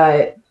said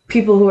that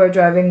people who are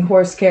driving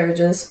horse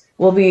carriages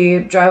will be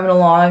driving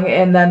along,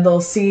 and then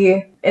they'll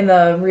see in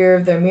the rear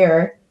of their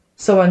mirror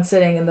someone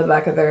sitting in the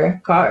back of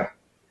their car.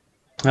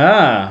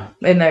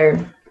 In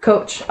their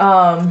coach.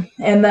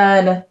 And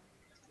then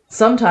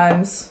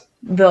sometimes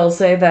they'll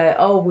say that,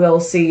 we'll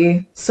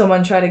see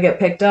someone try to get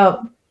picked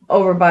up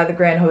over by the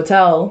Grand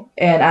Hotel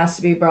and asked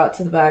to be brought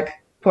to the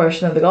back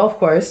portion of the golf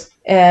course.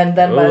 And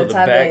then by the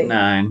time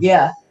nine.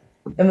 Yeah.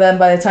 And then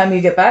by the time you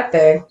get back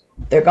there,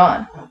 they're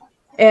gone.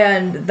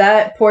 And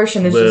that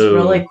portion is just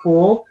really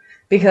cool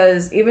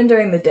because even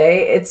during the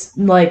day, it's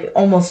like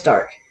almost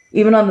dark.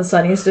 Even on the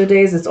sunniest of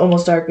days, it's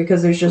almost dark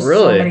because there's just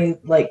so many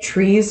like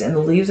trees and the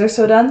leaves are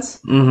so dense.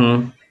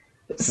 Mm-hmm.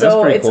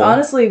 So it's cool.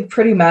 Honestly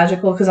pretty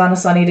magical because on a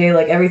sunny day,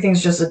 like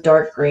everything's just a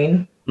dark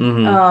green.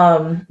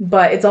 Mm-hmm.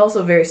 But it's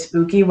also very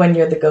spooky when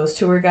you're the ghost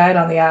tour guide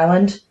on the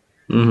island,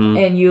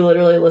 and you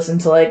literally listen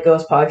to like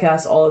ghost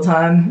podcasts all the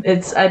time.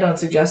 I don't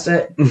suggest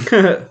it.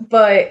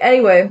 But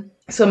anyway,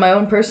 so my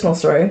own personal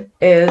story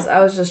is I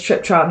was just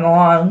trotting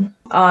along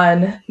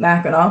on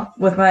Mackinac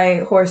with my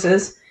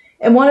horses.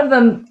 And one of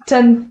them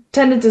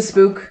tended to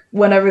spook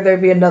whenever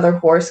there'd be another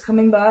horse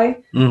coming by.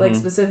 Mm-hmm. Like,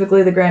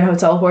 specifically the Grand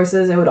Hotel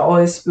horses, it would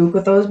always spook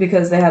with those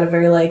because they had a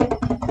very light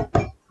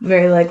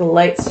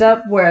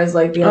step, whereas,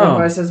 like, the other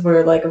horses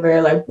were, like, a very,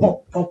 like...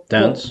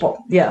 dense?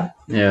 Yeah.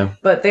 Yeah.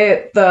 But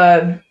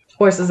the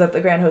horses that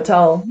the Grand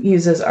Hotel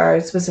uses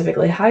are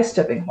specifically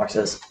high-stepping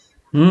horses.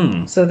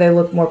 So they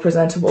look more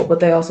presentable, but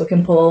they also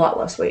can pull a lot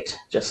less weight,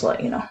 just to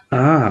let you know.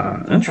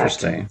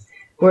 Interesting.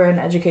 We're an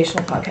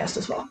educational podcast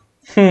as well.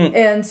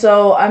 And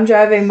so I'm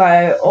driving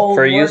my old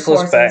for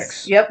useless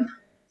facts. Yep.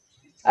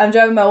 I'm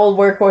driving my old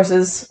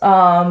workhorses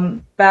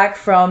back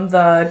from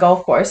the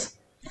golf course.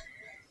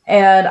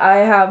 And I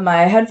have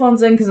my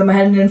headphones in because I'm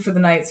heading in for the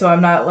night, so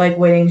I'm not like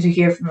waiting to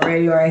hear from the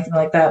radio or anything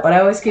like that. But I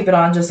always keep it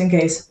on just in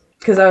case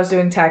because I was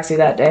doing taxi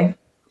that day.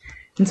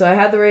 And so I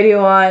had the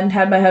radio on,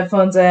 had my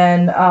headphones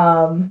in,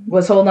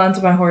 was holding on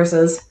to my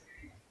horses.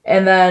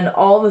 And then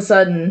all of a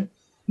sudden,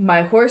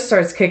 my horse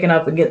starts kicking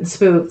up and getting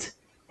spooked.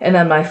 And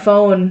then my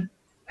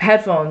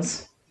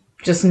headphones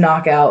just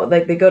knock out.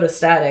 Like, they go to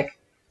static,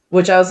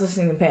 which I was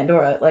listening to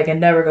Pandora. Like, it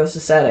never goes to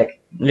static.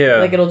 Yeah.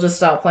 Like, it'll just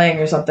stop playing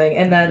or something.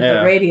 And then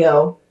the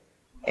radio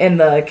in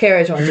the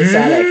carriage went to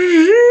static.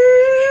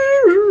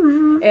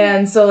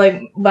 And so,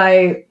 like,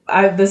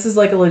 this is,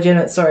 like, a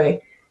legitimate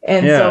story.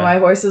 And so my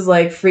horses,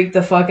 like, freaked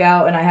the fuck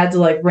out, and I had to,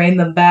 like, rein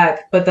them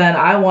back. But then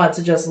I want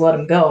to just let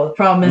them go. The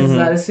problem is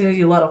that as soon as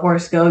you let a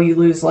horse go, you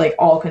lose, like,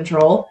 all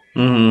control.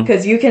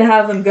 Because you can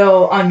have them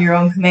go on your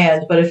own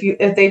command, but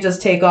if they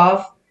just take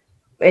off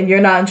and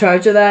you're not in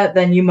charge of that,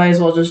 then you might as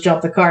well just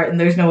jump the cart, and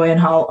there's no way in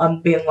hell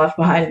I'm being left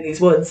behind in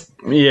these woods.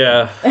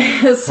 Yeah.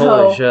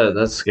 So, holy shit,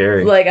 that's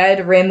scary. Like, I had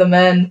to rein them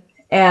in,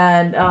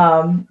 and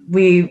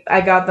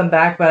I got them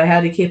back, but I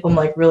had to keep them,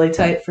 like, really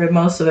tight for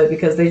most of it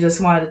because they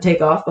just wanted to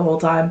take off the whole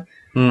time.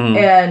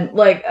 And,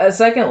 like, a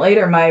second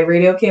later, my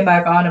radio came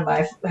back on and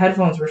my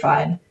headphones were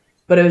fine,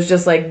 but it was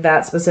just, like,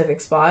 that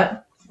specific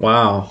spot.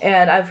 Wow.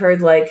 And I've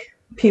heard, like,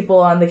 people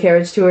on the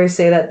carriage tours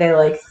say that they,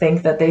 like,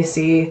 think that they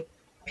see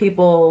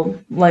people,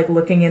 like,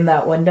 looking in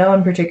that window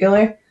in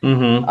particular.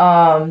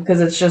 Because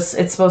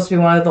it's supposed to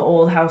be one of the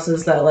old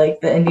houses that, like,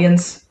 the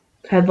Indians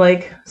had,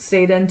 like,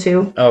 stayed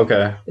into.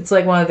 Okay. It's,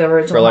 like, one of the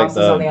original houses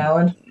on the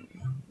island.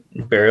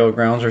 burial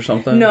grounds or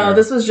something? No, or?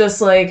 this was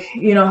just like,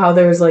 you know how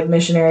there's like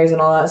missionaries and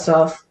all that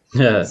stuff.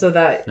 Yeah. So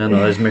that. I know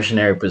there's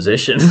missionary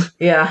position.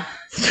 Yeah.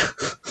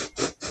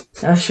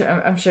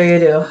 I'm sure you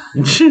do.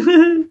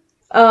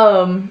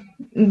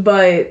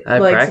 But I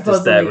like practiced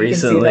supposedly that you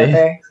recently. can see that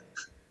there.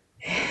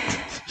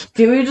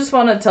 Do we just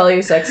want to tell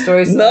your sex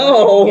stories? So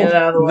No. get it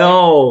out of the way?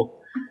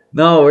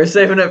 No, we're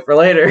saving it for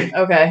later.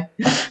 Okay.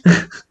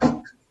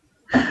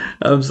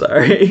 I'm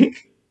sorry.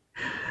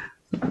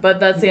 But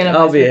that's the end of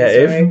I'll my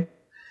behave. story.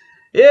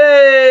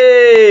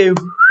 Yay!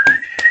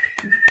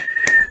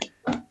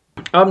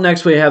 Up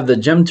next, we have the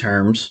gym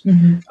terms.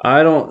 Mm-hmm.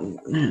 I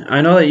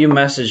know that you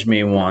messaged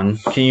me one.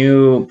 Can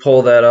you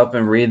pull that up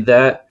and read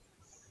that?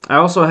 I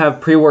also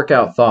have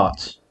pre-workout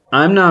thoughts.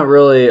 I'm not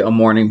really a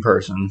morning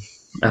person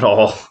at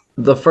all.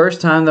 The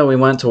first time that we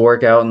went to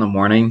work out in the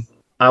morning,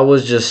 I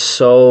was just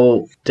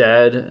so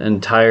dead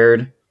and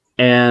tired.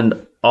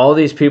 And all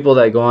these people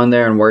that go in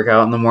there and work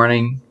out in the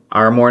morning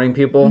are morning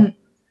people.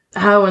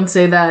 I wouldn't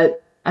say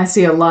that. I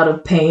see a lot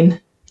of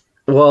pain.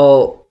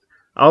 Well,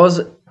 I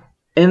was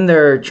in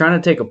there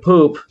trying to take a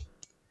poop,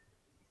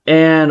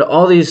 and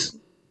all these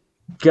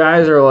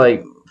guys are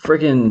like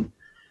freaking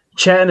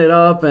chatting it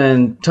up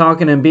and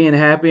talking and being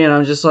happy, and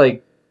I'm just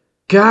like,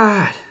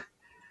 God,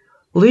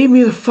 leave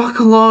me the fuck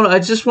alone. I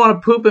just want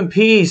to poop in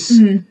peace.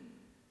 Mm-hmm.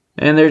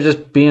 And they're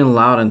just being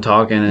loud and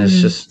talking, and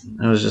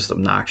it was just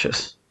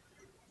obnoxious.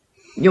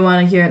 You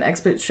want to hear an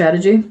expert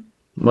strategy?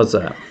 What's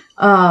that?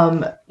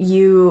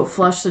 You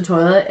flush the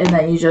toilet, and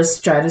then you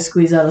just try to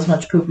squeeze out as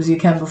much poop as you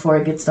can before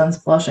it gets done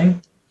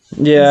flushing.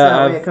 Yeah,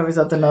 that way it covers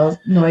up the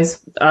noise.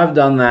 I've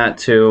done that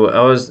too.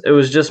 It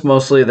was just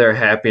mostly their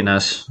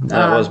happiness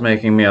that was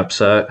making me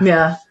upset.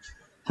 Yeah.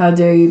 How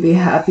dare you be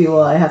happy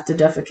while I have to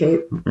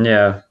defecate?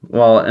 Yeah.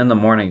 Well, in the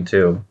morning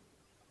too,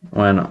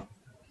 when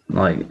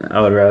like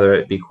I would rather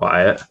it be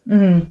quiet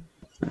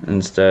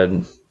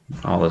instead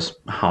all this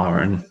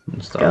hollering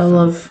and stuff. I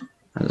love.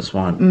 I just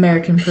want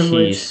American peace.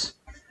 Privilege.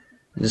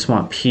 I just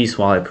want peace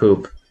while I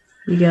poop.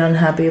 You get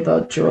unhappy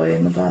about joy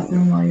in the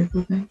bathroom while you're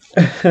pooping.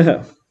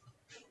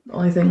 The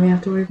only thing we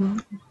have to worry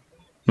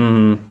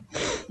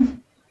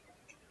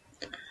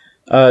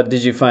about.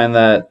 Did you find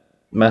that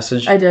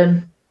message? I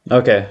did.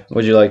 Okay.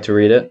 Would you like to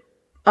read it?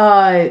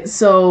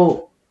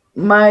 So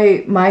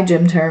my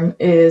gym term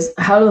is,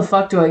 how the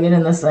fuck do I get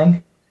in this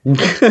thing?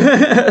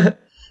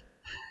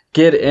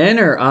 Get in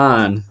or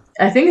on?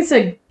 I think it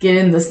said get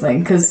in this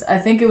thing, because I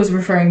think it was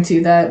referring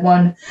to that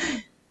one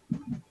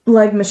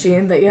leg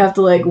machine that you have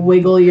to like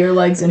wiggle your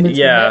legs in between.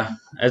 Yeah,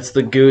 it's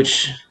the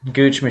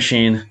gooch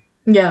machine.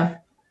 Yeah.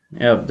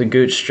 Yep, the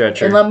gooch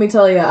stretcher. And let me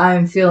tell you, I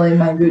am feeling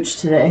my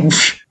gooch today.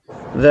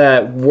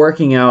 That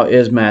working out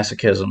is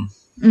masochism.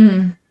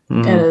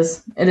 Mm-hmm. It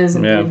is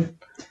indeed. Yeah.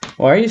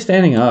 Why are you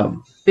standing up?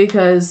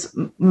 Because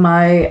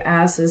my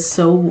ass is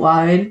so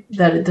wide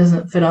that it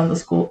doesn't fit on the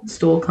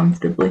stool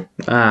comfortably.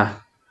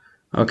 Ah,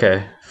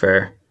 okay,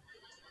 fair.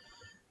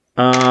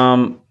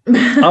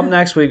 Up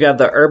next, we've got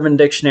the Urban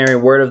Dictionary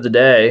word of the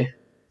day.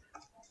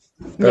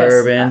 Yes.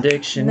 Urban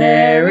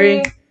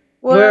Dictionary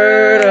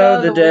word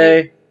of the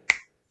day.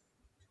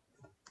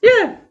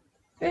 Yeah.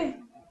 Hey.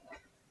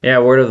 Yeah,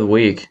 word of the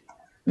week.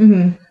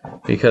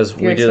 Because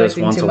we do this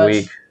once a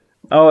week.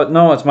 Oh,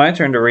 no, it's my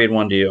turn to read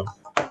one to you.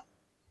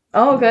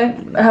 Oh, okay.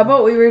 How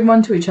about we read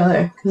one to each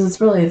other? Because it's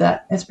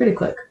pretty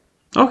quick.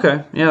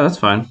 Okay, yeah, that's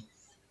fine.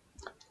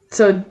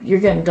 So you're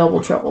getting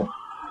double trouble.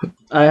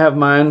 I have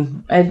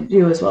mine. I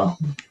do as well.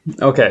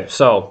 Okay,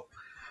 so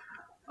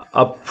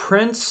a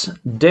Prince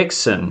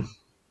Dixon.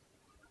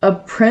 A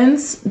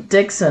Prince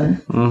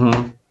Dixon.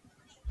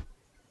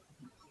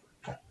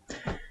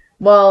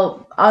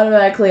 Well,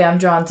 automatically I'm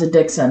drawn to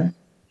Dixon.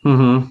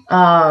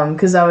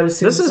 Because I would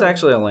assume this is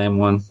actually a lame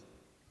one.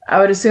 I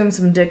would assume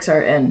some dicks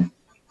are in.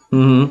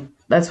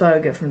 That's what I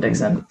would get from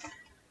Dixon.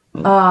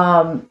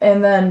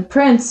 And then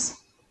Prince,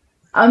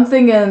 I'm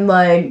thinking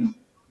like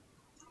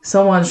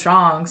someone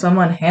strong,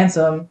 someone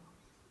handsome,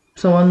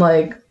 someone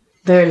like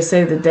there to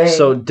save the day.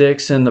 So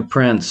Dixon the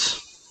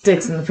Prince.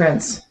 Dixon the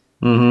Prince.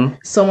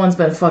 Someone's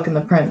been fucking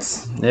the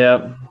Prince.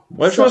 Yep.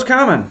 Which was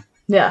common.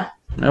 Yeah.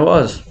 It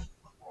was.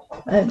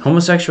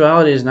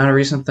 Homosexuality is not a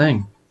recent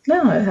thing.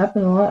 No, it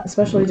happened a lot,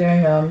 especially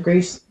during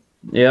Greece.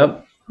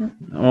 Yep.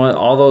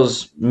 All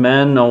those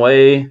men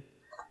away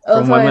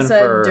from women. That's why I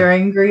said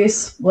during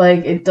Greece,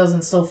 like it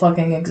doesn't still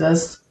fucking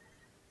exist.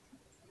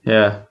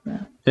 Yeah.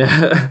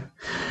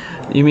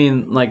 You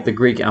mean like the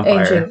Greek Empire?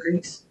 Ancient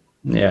Greeks.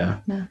 Yeah.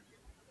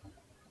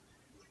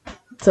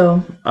 So,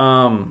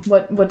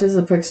 what does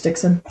the Prince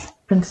Dixon?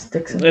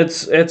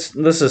 This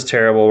is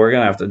terrible. We're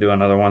gonna have to do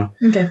another one.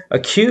 Okay. A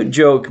cute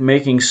joke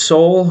making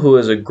Soul, who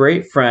is a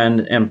great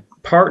friend and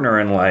partner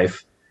in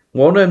life,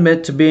 won't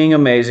admit to being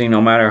amazing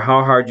no matter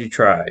how hard you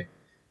try,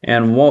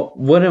 and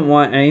wouldn't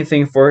want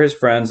anything for his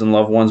friends and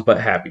loved ones but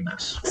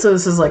happiness. So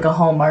this is like a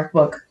Hallmark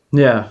book.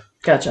 Yeah.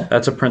 Gotcha.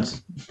 That's a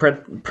Prince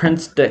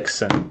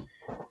Dixon.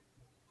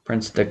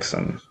 Prince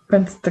Dixon.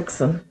 Prince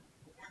Dixon.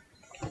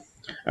 All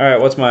right,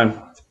 what's mine?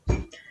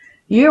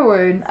 Your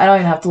word, I don't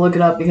even have to look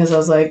it up because I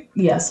was like,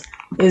 yes.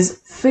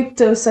 is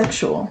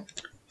fictosexual.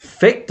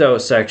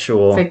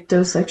 Fictosexual.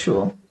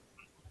 Fictosexual.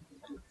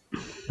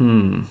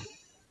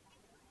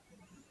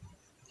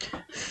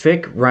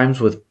 Fic rhymes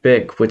with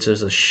bic, which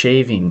is a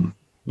shaving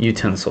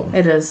utensil.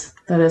 It is.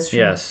 That is true.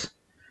 Yes.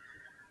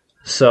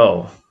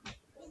 So,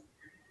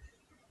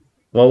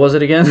 what was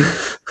it again?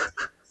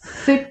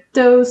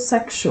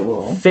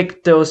 Fictosexual.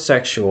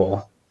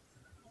 Fictosexual.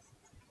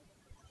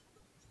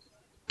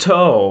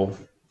 Toe.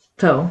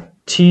 Toe.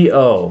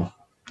 T-O.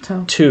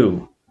 Toe.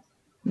 2.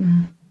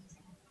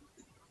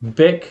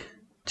 Bic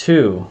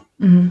 2.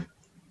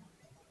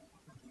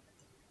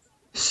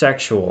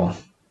 Sexual.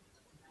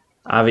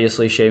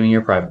 Obviously shaving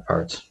your private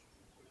parts.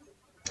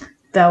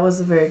 That was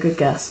a very good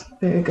guess.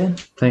 Very good.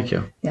 Thank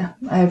you. Yeah,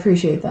 I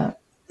appreciate that.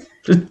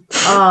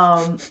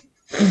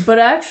 But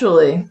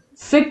actually,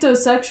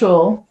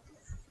 fictosexual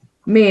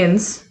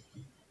means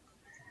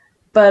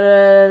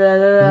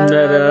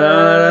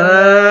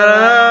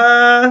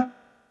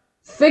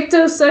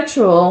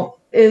fictosexual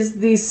is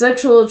the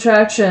sexual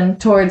attraction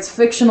towards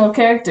fictional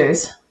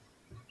characters.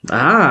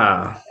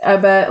 Ah. I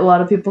bet a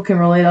lot of people can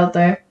relate out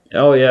there.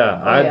 Oh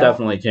yeah, I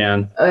definitely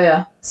can. Oh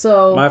yeah.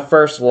 So my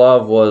first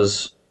love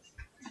was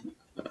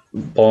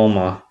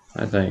Bulma,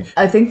 I think.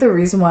 I think the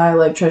reason why I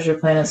like Treasure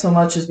Planet so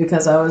much is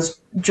because I was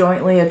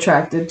jointly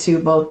attracted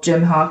to both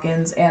Jim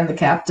Hawkins and the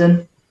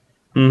Captain.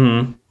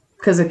 Mm-hmm.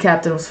 Because the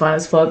Captain was fine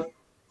as fuck.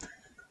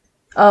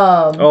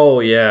 Oh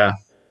yeah.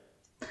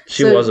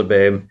 She was a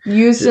babe.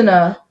 Used in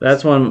a...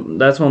 That's when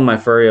my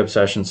furry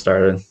obsession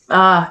started.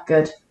 Ah,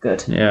 good.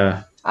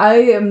 Yeah. I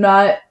am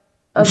not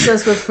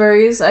obsessed with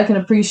furries. I can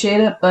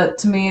appreciate it, but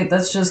to me,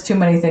 that's just too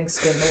many things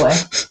getting away.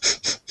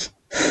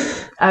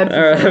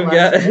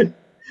 Alright,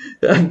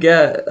 I've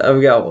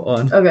got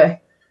one.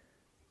 Okay.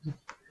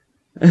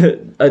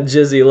 A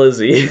Jizzy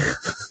Lizzy.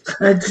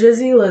 A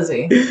Jizzy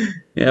Lizzy.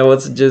 Yeah,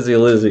 what's a Jizzy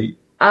Lizzy?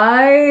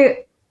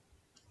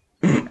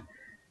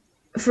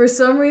 For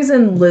some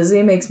reason,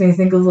 Lizzie makes me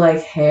think of,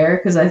 like, hair,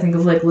 because I think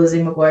of, like,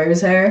 Lizzie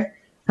McGuire's hair.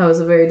 That was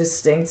a very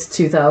distinct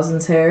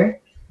 2000s hair.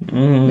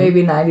 Mm-hmm.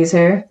 Maybe 90s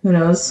hair. Who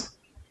knows?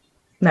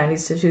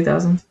 90s to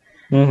 2000s.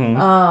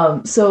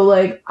 Mm-hmm. So,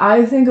 like,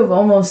 I think of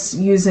almost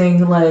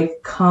using,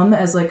 like, cum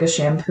as, like, a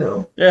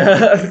shampoo.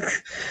 Yeah.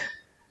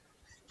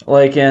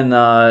 Like in,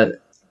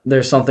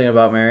 There's Something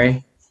About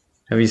Mary.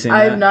 Have you seen that?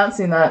 I have not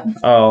seen that.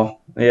 Oh,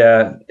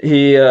 yeah.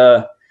 He,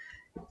 in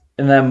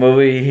that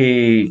movie,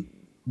 he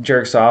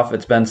jerks off.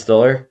 It's Ben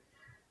Stiller.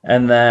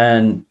 And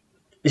then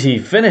he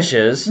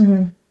finishes.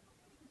 Mm-hmm.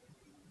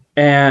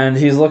 And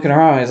he's looking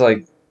around. He's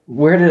like,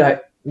 where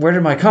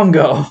did my cum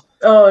go?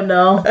 Oh,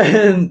 no.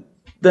 And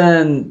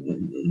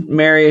then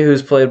Mary,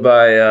 who's played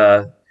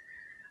by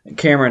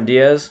Cameron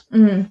Diaz,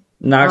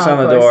 knocks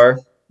on the door,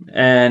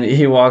 and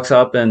he walks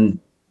up and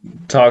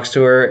talks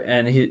to her,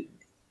 and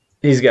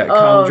he's got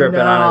cum dripping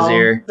on his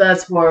ear.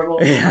 That's horrible.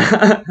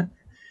 Yeah.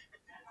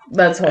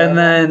 That's horrible.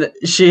 And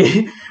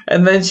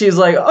then she's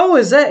like, "Oh,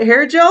 is that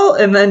hair gel?"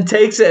 And then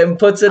takes it and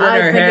puts it in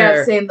her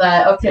hair. I think I've seen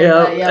that. Okay,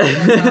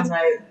 Yep. that sounds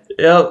right.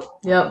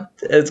 Yep.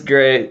 It's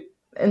great.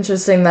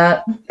 Interesting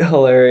that.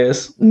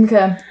 Hilarious.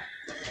 Okay.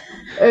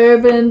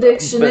 Urban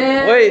Dictionary.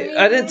 But wait,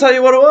 I didn't tell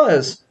you what it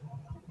was.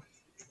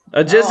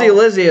 A Jizzy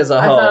Lizzy is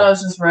a hoe. I thought I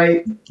was just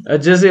right. A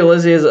Jizzy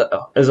Lizzy is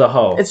a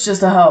hoe. It's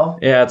just a hoe.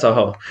 Yeah, it's a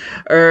hoe.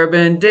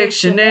 Urban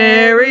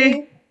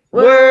Dictionary.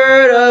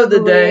 Word of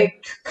the day.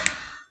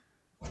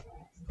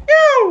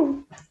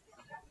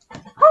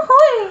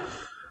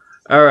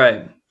 All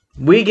right.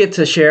 We get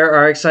to share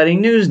our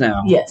exciting news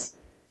now. Yes.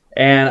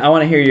 And I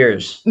want to hear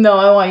yours. No,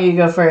 I want you to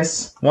go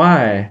first.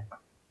 Why?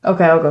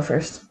 Okay, I'll go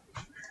first.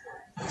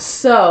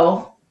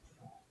 So,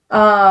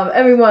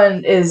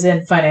 everyone is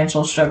in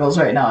financial struggles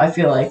right now. I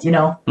feel like,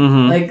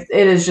 like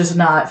it is just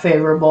not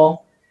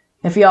favorable.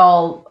 If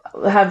y'all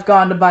have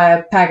gone to buy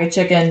a pack of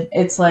chicken,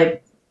 it's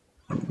like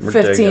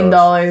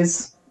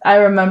 $15. I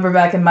remember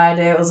back in my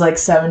day, it was like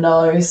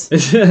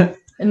 $7.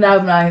 And now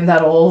I'm not even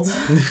that old.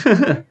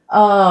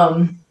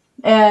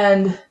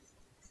 And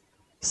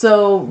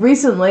so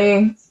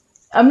recently,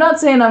 I'm not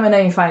saying I'm in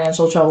any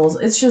financial troubles.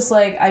 It's just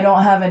like I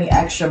don't have any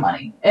extra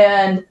money.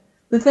 And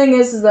the thing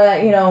is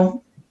that,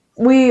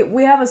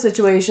 we have a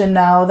situation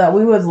now that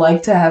we would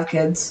like to have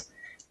kids,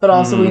 but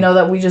also we know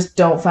that we just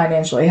don't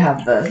financially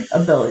have the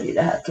ability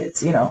to have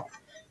kids,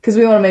 because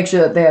we want to make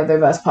sure that they have their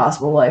best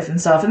possible life and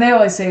stuff. And they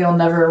always say you'll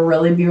never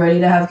really be ready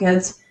to have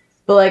kids.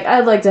 But, like,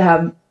 I'd like to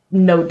have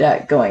no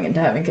debt going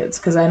into having kids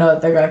because I know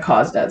that they're going to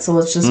cause debt. So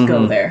let's just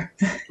go there,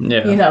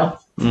 Yeah.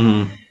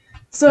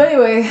 So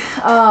anyway,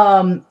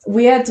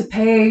 we had to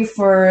pay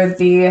for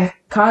the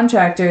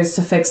contractors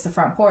to fix the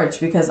front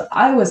porch because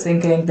I was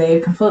thinking they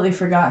had completely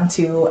forgotten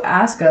to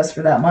ask us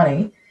for that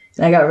money.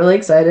 And I got really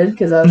excited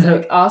because I was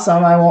like,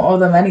 awesome, I won't owe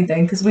them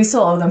anything because we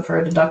still owe them for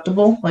a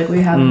deductible. Like, we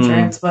have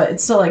insurance, but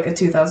it's still like a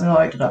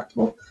 $2,000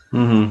 deductible.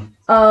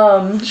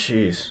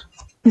 Jeez.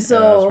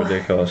 So, that's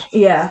ridiculous.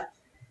 Yeah.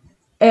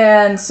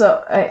 And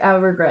so I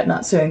regret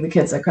not suing the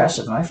kids that crashed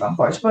into my front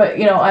porch. But,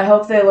 I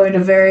hope they learned a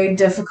very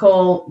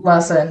difficult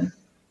lesson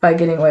by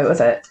getting away with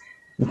it.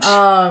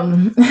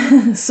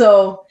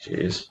 So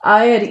Jeez.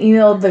 I had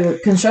emailed the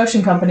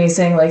construction company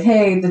saying like,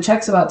 hey, the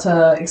check's about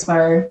to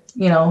expire.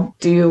 Do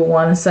you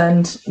want me to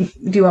send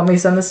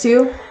this to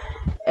you?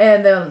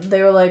 And then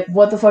they were like,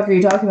 what the fuck are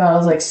you talking about? I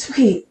was like,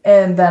 sweet.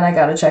 And then I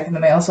got a check in the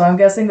mail. So I'm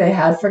guessing they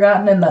had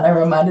forgotten and then I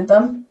reminded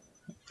them.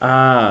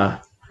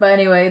 Ah. But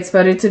anyway, it's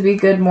better to be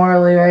good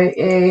morally, right?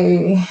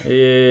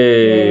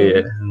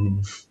 Yeah.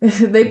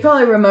 They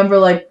probably remember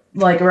like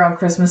around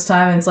Christmas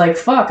time and it's like,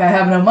 fuck, I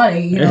have no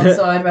money,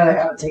 so I'd rather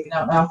have it taken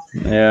out now.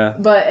 Yeah.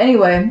 But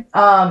anyway,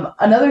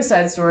 another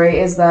side story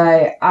is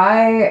that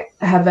I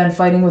have been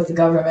fighting with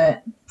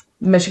the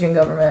Michigan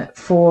government,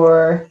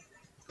 for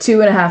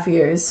 2.5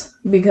 years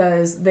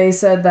because they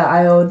said that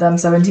I owed them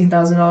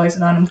 $17,000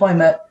 in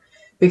unemployment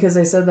because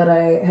they said that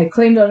I had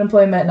claimed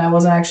unemployment and I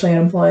wasn't actually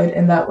unemployed,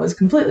 and that was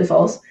completely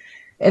false.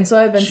 And so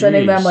I've been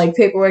sending them like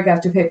paperwork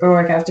after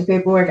paperwork after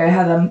paperwork. I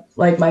had them,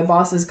 like, my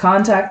bosses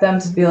contact them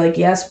to be like,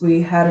 yes,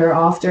 we had her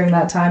off during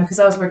that time because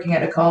I was working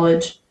at a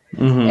college.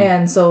 Mm-hmm.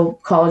 And so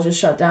college is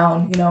shut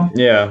down,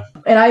 Yeah.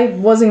 And I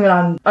wasn't even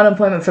on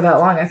unemployment for that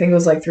long. I think it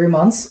was like 3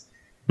 months.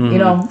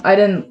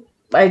 Mm-hmm.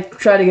 I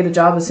tried to get a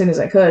job as soon as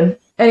I could.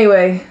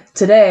 Anyway,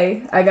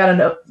 today I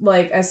got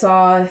I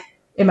saw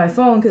in my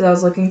phone, because I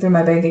was looking through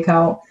my bank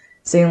account,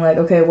 seeing like,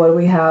 okay, what do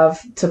we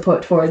have to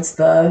put towards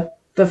the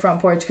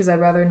front porch, because I'd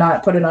rather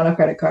not put it on a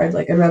credit card.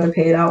 Like, I'd rather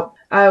pay it out.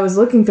 I was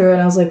looking through it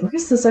and I was like,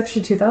 where's this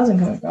extra $2,000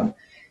 coming from?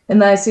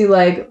 And then I see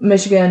like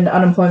Michigan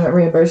unemployment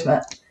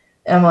reimbursement.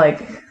 And I'm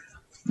like,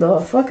 the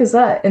fuck is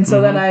that? And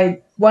so then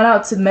I went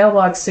out to the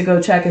mailbox to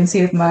go check and see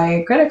if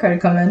my credit card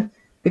had come in,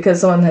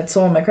 because someone had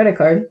stolen my credit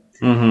card.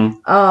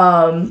 And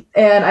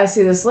I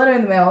see this letter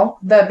in the mail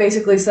that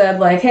basically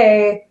said like,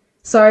 hey,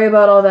 sorry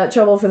about all that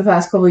trouble for the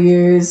past couple of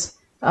years.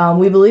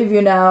 We believe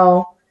you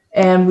now.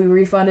 And we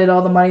refunded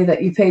all the money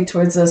that you paid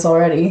towards this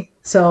already.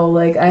 So,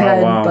 like, I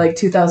had, like,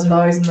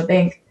 $2,000 in the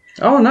bank.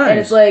 Oh, nice. And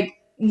it's like,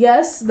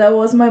 yes, that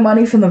was my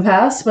money from the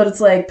past, but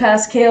it's like,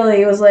 past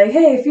Kaylee was like,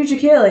 hey, future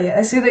Kaylee,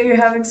 I see that you're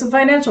having some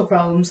financial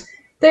problems.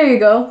 There you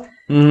go.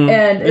 Mm-hmm.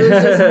 And it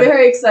was just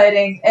very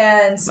exciting.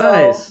 And so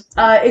nice.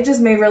 It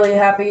just made me really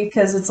happy,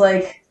 because it's,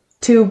 like,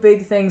 2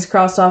 big things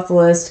crossed off the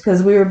list,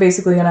 because we were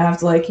basically going to have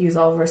to, like, use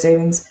all of our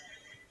savings.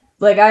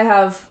 Like, I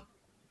have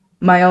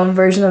my own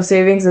version of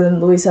savings, and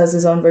then Luis has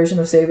his own version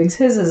of savings.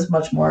 His is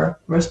much more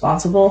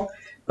responsible,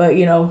 but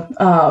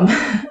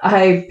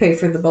I pay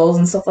for the bills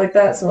and stuff like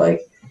that, so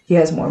like he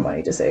has more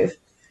money to save.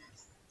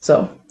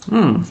 So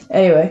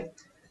anyway,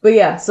 but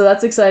yeah, so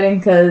that's exciting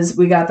because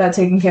we got that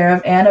taken care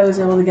of, and I was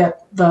able to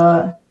get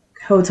the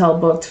hotel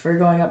booked for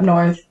going up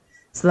north,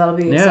 so that'll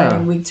be an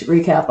exciting week to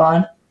recap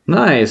on.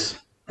 Nice.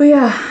 But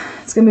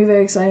yeah, it's gonna be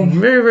very exciting.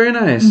 Very, very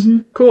nice.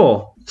 Mm-hmm.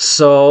 Cool.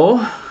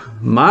 So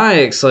my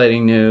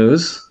exciting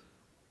news.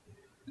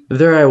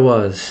 There I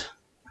was,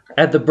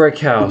 at the brick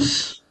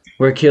house,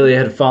 where Keely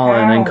had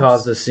fallen and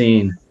caused a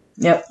scene.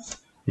 Yep.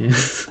 Yeah.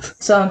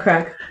 Selling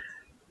crack.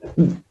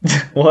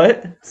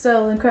 What?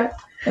 Selling crack,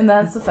 and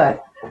that's the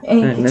fact.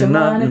 And get your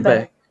money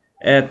back.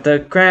 At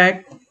the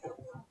crack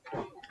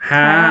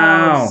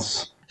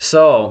house.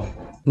 So,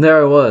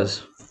 there I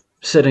was,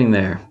 sitting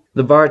there.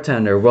 The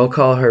bartender, we'll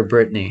call her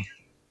Brittany.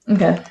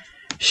 Okay.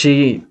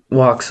 She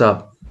walks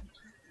up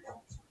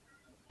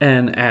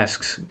and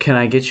asks, can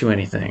I get you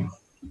anything?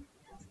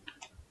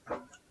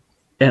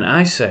 And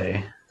I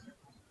say,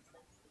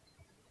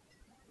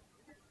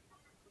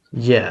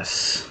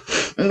 yes.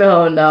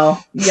 No.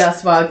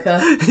 Yes, vodka.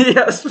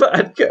 Yes,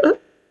 vodka.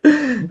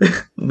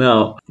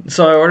 No.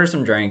 So I ordered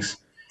some drinks,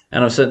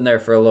 and I'm sitting there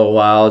for a little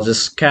while,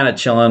 just kind of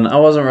chilling. I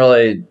wasn't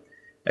really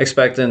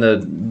expecting to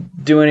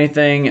do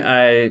anything.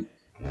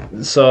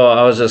 So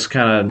I was just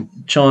kind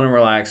of chilling and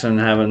relaxing,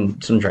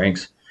 having some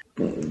drinks.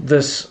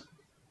 This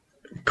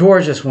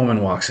gorgeous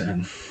woman walks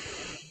in.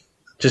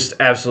 Just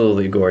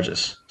absolutely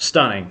gorgeous.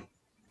 Stunning.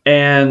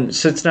 And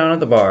sits down at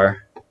the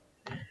bar,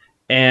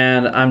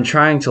 and I'm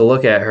trying to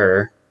look at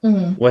her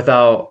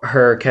without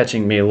her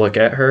catching me look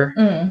at her.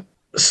 Mm-hmm.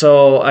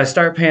 So I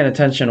start paying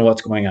attention to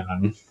what's going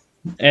on,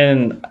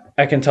 and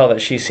I can tell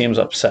that she seems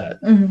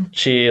upset. Mm-hmm.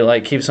 She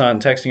like keeps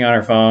on texting on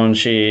her phone.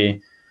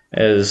 She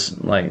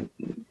is like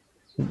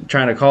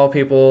trying to call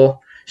people.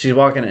 She's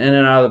walking in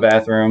and out of the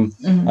bathroom.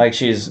 Mm-hmm. Like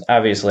she's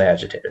obviously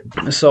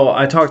agitated. So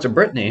I talk to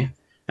Brittany,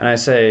 and I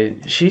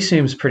say, she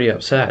seems pretty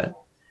upset.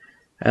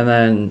 And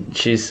then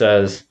she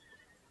says,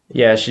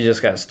 yeah, she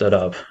just got stood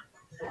up.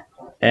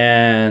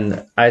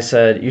 And I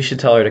said, you should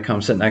tell her to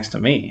come sit next to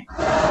me.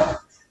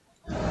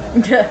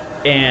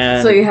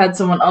 And so you had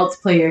someone else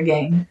play your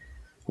game.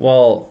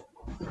 Well,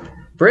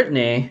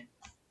 Brittany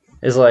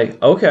is like,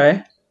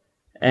 okay.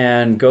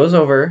 And goes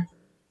over,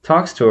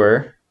 talks to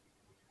her,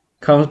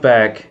 comes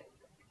back,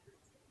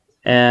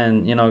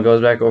 and,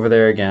 goes back over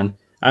there again.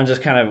 I'm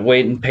just kind of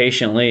waiting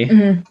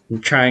patiently,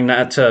 trying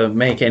not to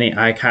make any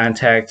eye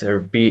contact or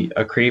be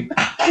a creep.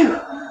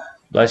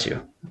 Bless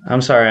you.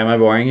 I'm sorry, am I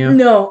boring you?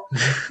 No.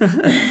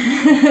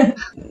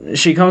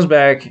 She comes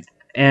back,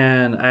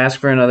 and I ask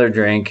for another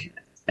drink,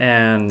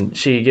 and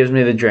she gives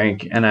me the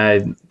drink, and I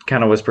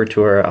kind of whisper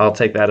to her, I'll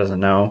take that as a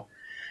no.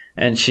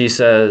 And she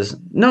says,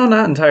 no,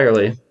 not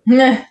entirely.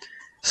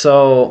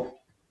 So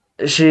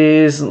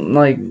she's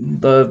like,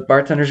 the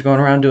bartender's going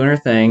around doing her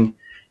thing.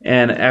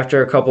 And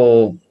after a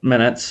couple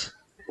minutes,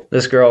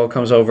 this girl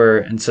comes over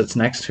and sits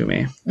next to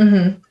me.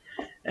 Mm-hmm.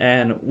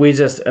 And we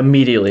just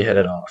immediately hit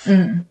it off.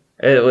 Mm-hmm.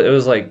 It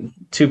was like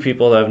two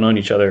people that have known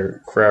each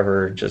other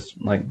forever, just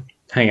like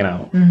hanging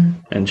out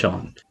and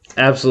chilling.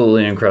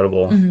 Absolutely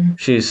incredible. Mm-hmm.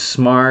 She's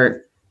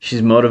smart.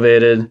 She's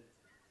motivated.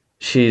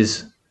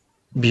 She's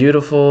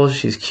beautiful.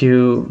 She's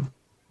cute.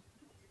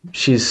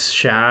 She's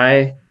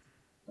shy.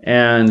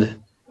 And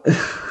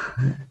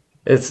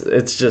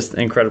it's just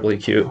incredibly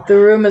cute. The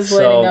room is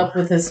lighting up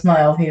with his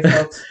smile here,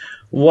 folks.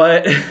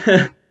 What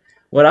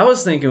I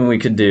was thinking we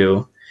could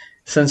do,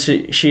 since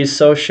she's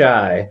so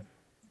shy,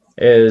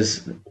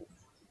 is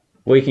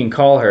we can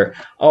call her.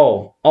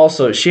 Oh,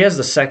 also, she has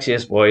the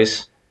sexiest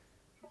voice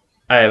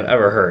I have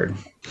ever heard.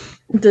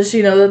 Does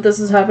she know that this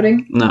is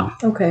happening? No.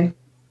 Okay.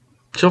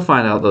 She'll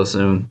find out though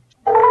soon.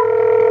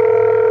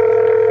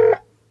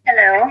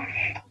 Hello.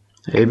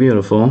 Hey,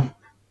 beautiful.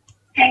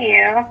 Hey,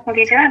 you. What are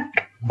you doing?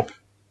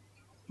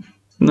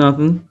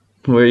 Nothing.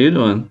 What are you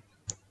doing?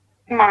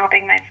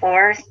 Mopping my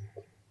floors.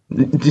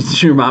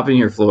 You're mopping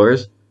your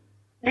floors?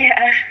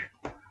 Yeah.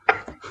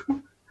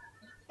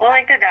 Well,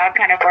 like, the dog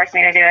kind of forced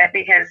me to do it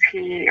because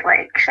he,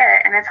 like,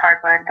 shit, and it's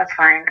hardwood. That's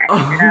fine. I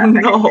picked it up,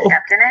 no. He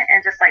stepped in it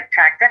and just, like,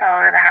 tracked it all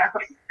over the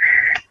house.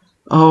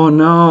 Oh,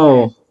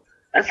 no.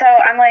 So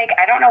I'm like,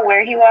 I don't know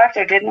where he walked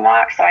or didn't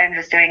walk, so I'm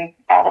just doing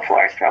all the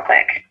floors real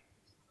quick.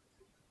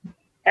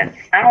 I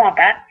don't want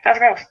that. That's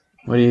gross.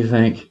 What do you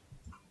think?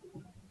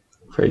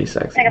 Pretty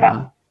sexy. Think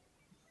about.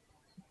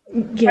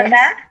 Yes. What's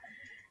that?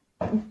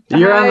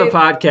 You're on the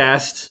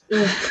podcast.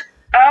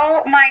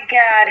 Oh, my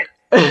God.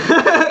 It's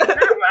not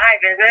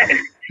live, is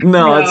it?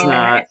 No, it's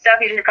not. Stuff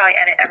you should probably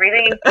edit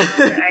everything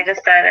that I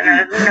just said, and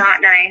that is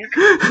not nice.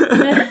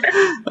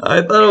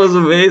 I thought it was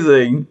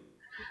amazing.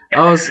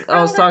 I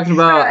was talking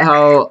about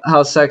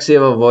how sexy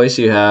of a voice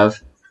you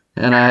have,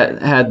 and I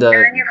had the.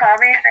 And then you call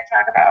me and I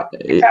talk about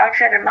dog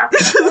shit and mopping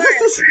the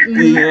floors.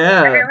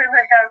 Yeah. I really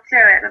lived up to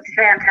it. It's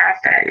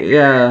fantastic.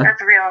 Yeah.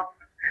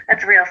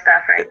 That's real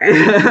stuff right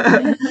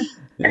there.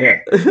 Yeah.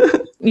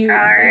 You All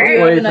right. do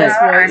have a nice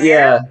voice.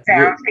 Yeah.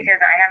 Sounds because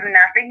I have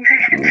nothing to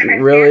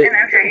contribute, Really? and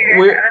I'm sure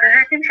you're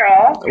under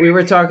control. We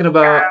were talking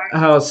about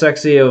how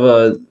sexy of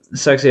a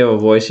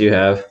voice you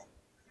have.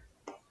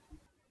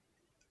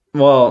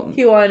 Well,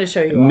 he wanted to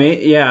show you off.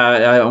 Yeah,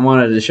 I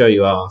wanted to show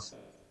you off.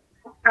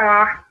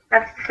 Oh,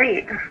 that's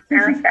sweet.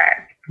 I like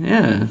that.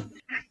 Yeah.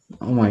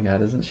 Oh my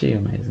God, isn't she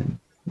amazing?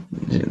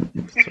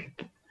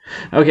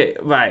 Okay,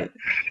 bye.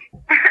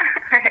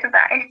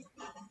 Bye.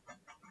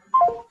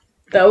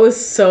 That was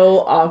so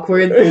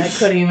awkward that I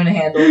couldn't even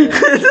handle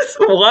it.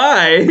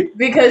 Why?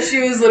 Because she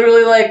was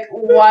literally like,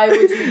 why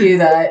would you do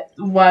that?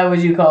 Why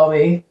would you call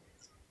me?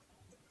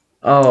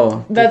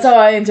 Oh. That's how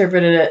I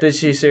interpreted it. Did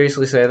she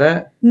seriously say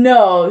that?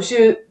 No,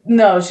 she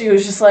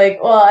was just like,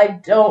 well, I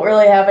don't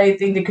really have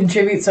anything to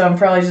contribute, so I'm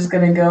probably just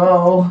gonna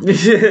go.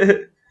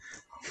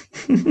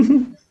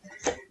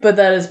 But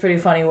that is pretty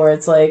funny where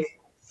it's like,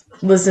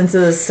 listen to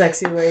this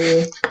sexy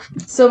lady.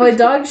 So my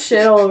dog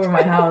shit all over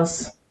my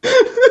house.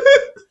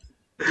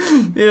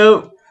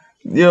 Yep.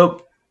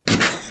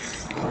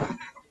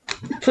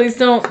 Please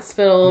don't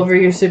spit all over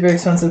your super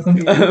expensive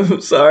computer.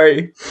 I'm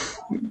sorry.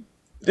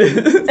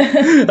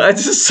 I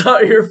just saw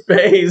your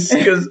face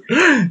because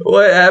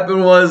what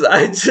happened was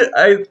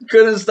I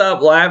couldn't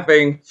stop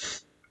laughing,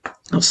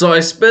 so I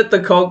spit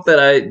the Coke that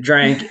I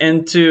drank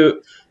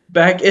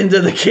back into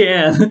the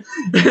can,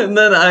 and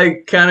then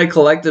I kind of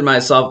collected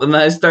myself, and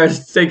then I started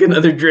to take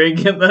another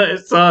drink, and then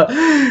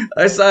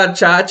I saw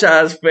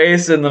Cha-Cha's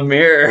face in the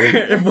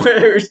mirror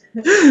where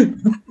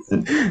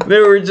they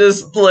were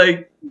just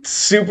like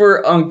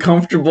super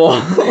uncomfortable.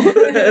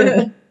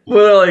 And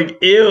we're like,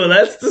 ew,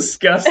 that's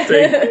disgusting.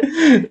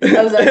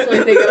 I was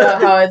actually thinking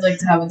about how I'd like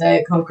to have a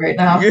Diet Coke right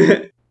now.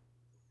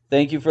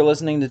 Thank you for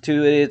listening to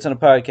Two Idiots on a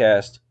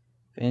Podcast.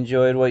 If you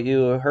enjoyed what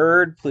you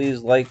heard, please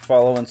like,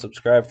 follow, and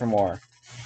subscribe for more.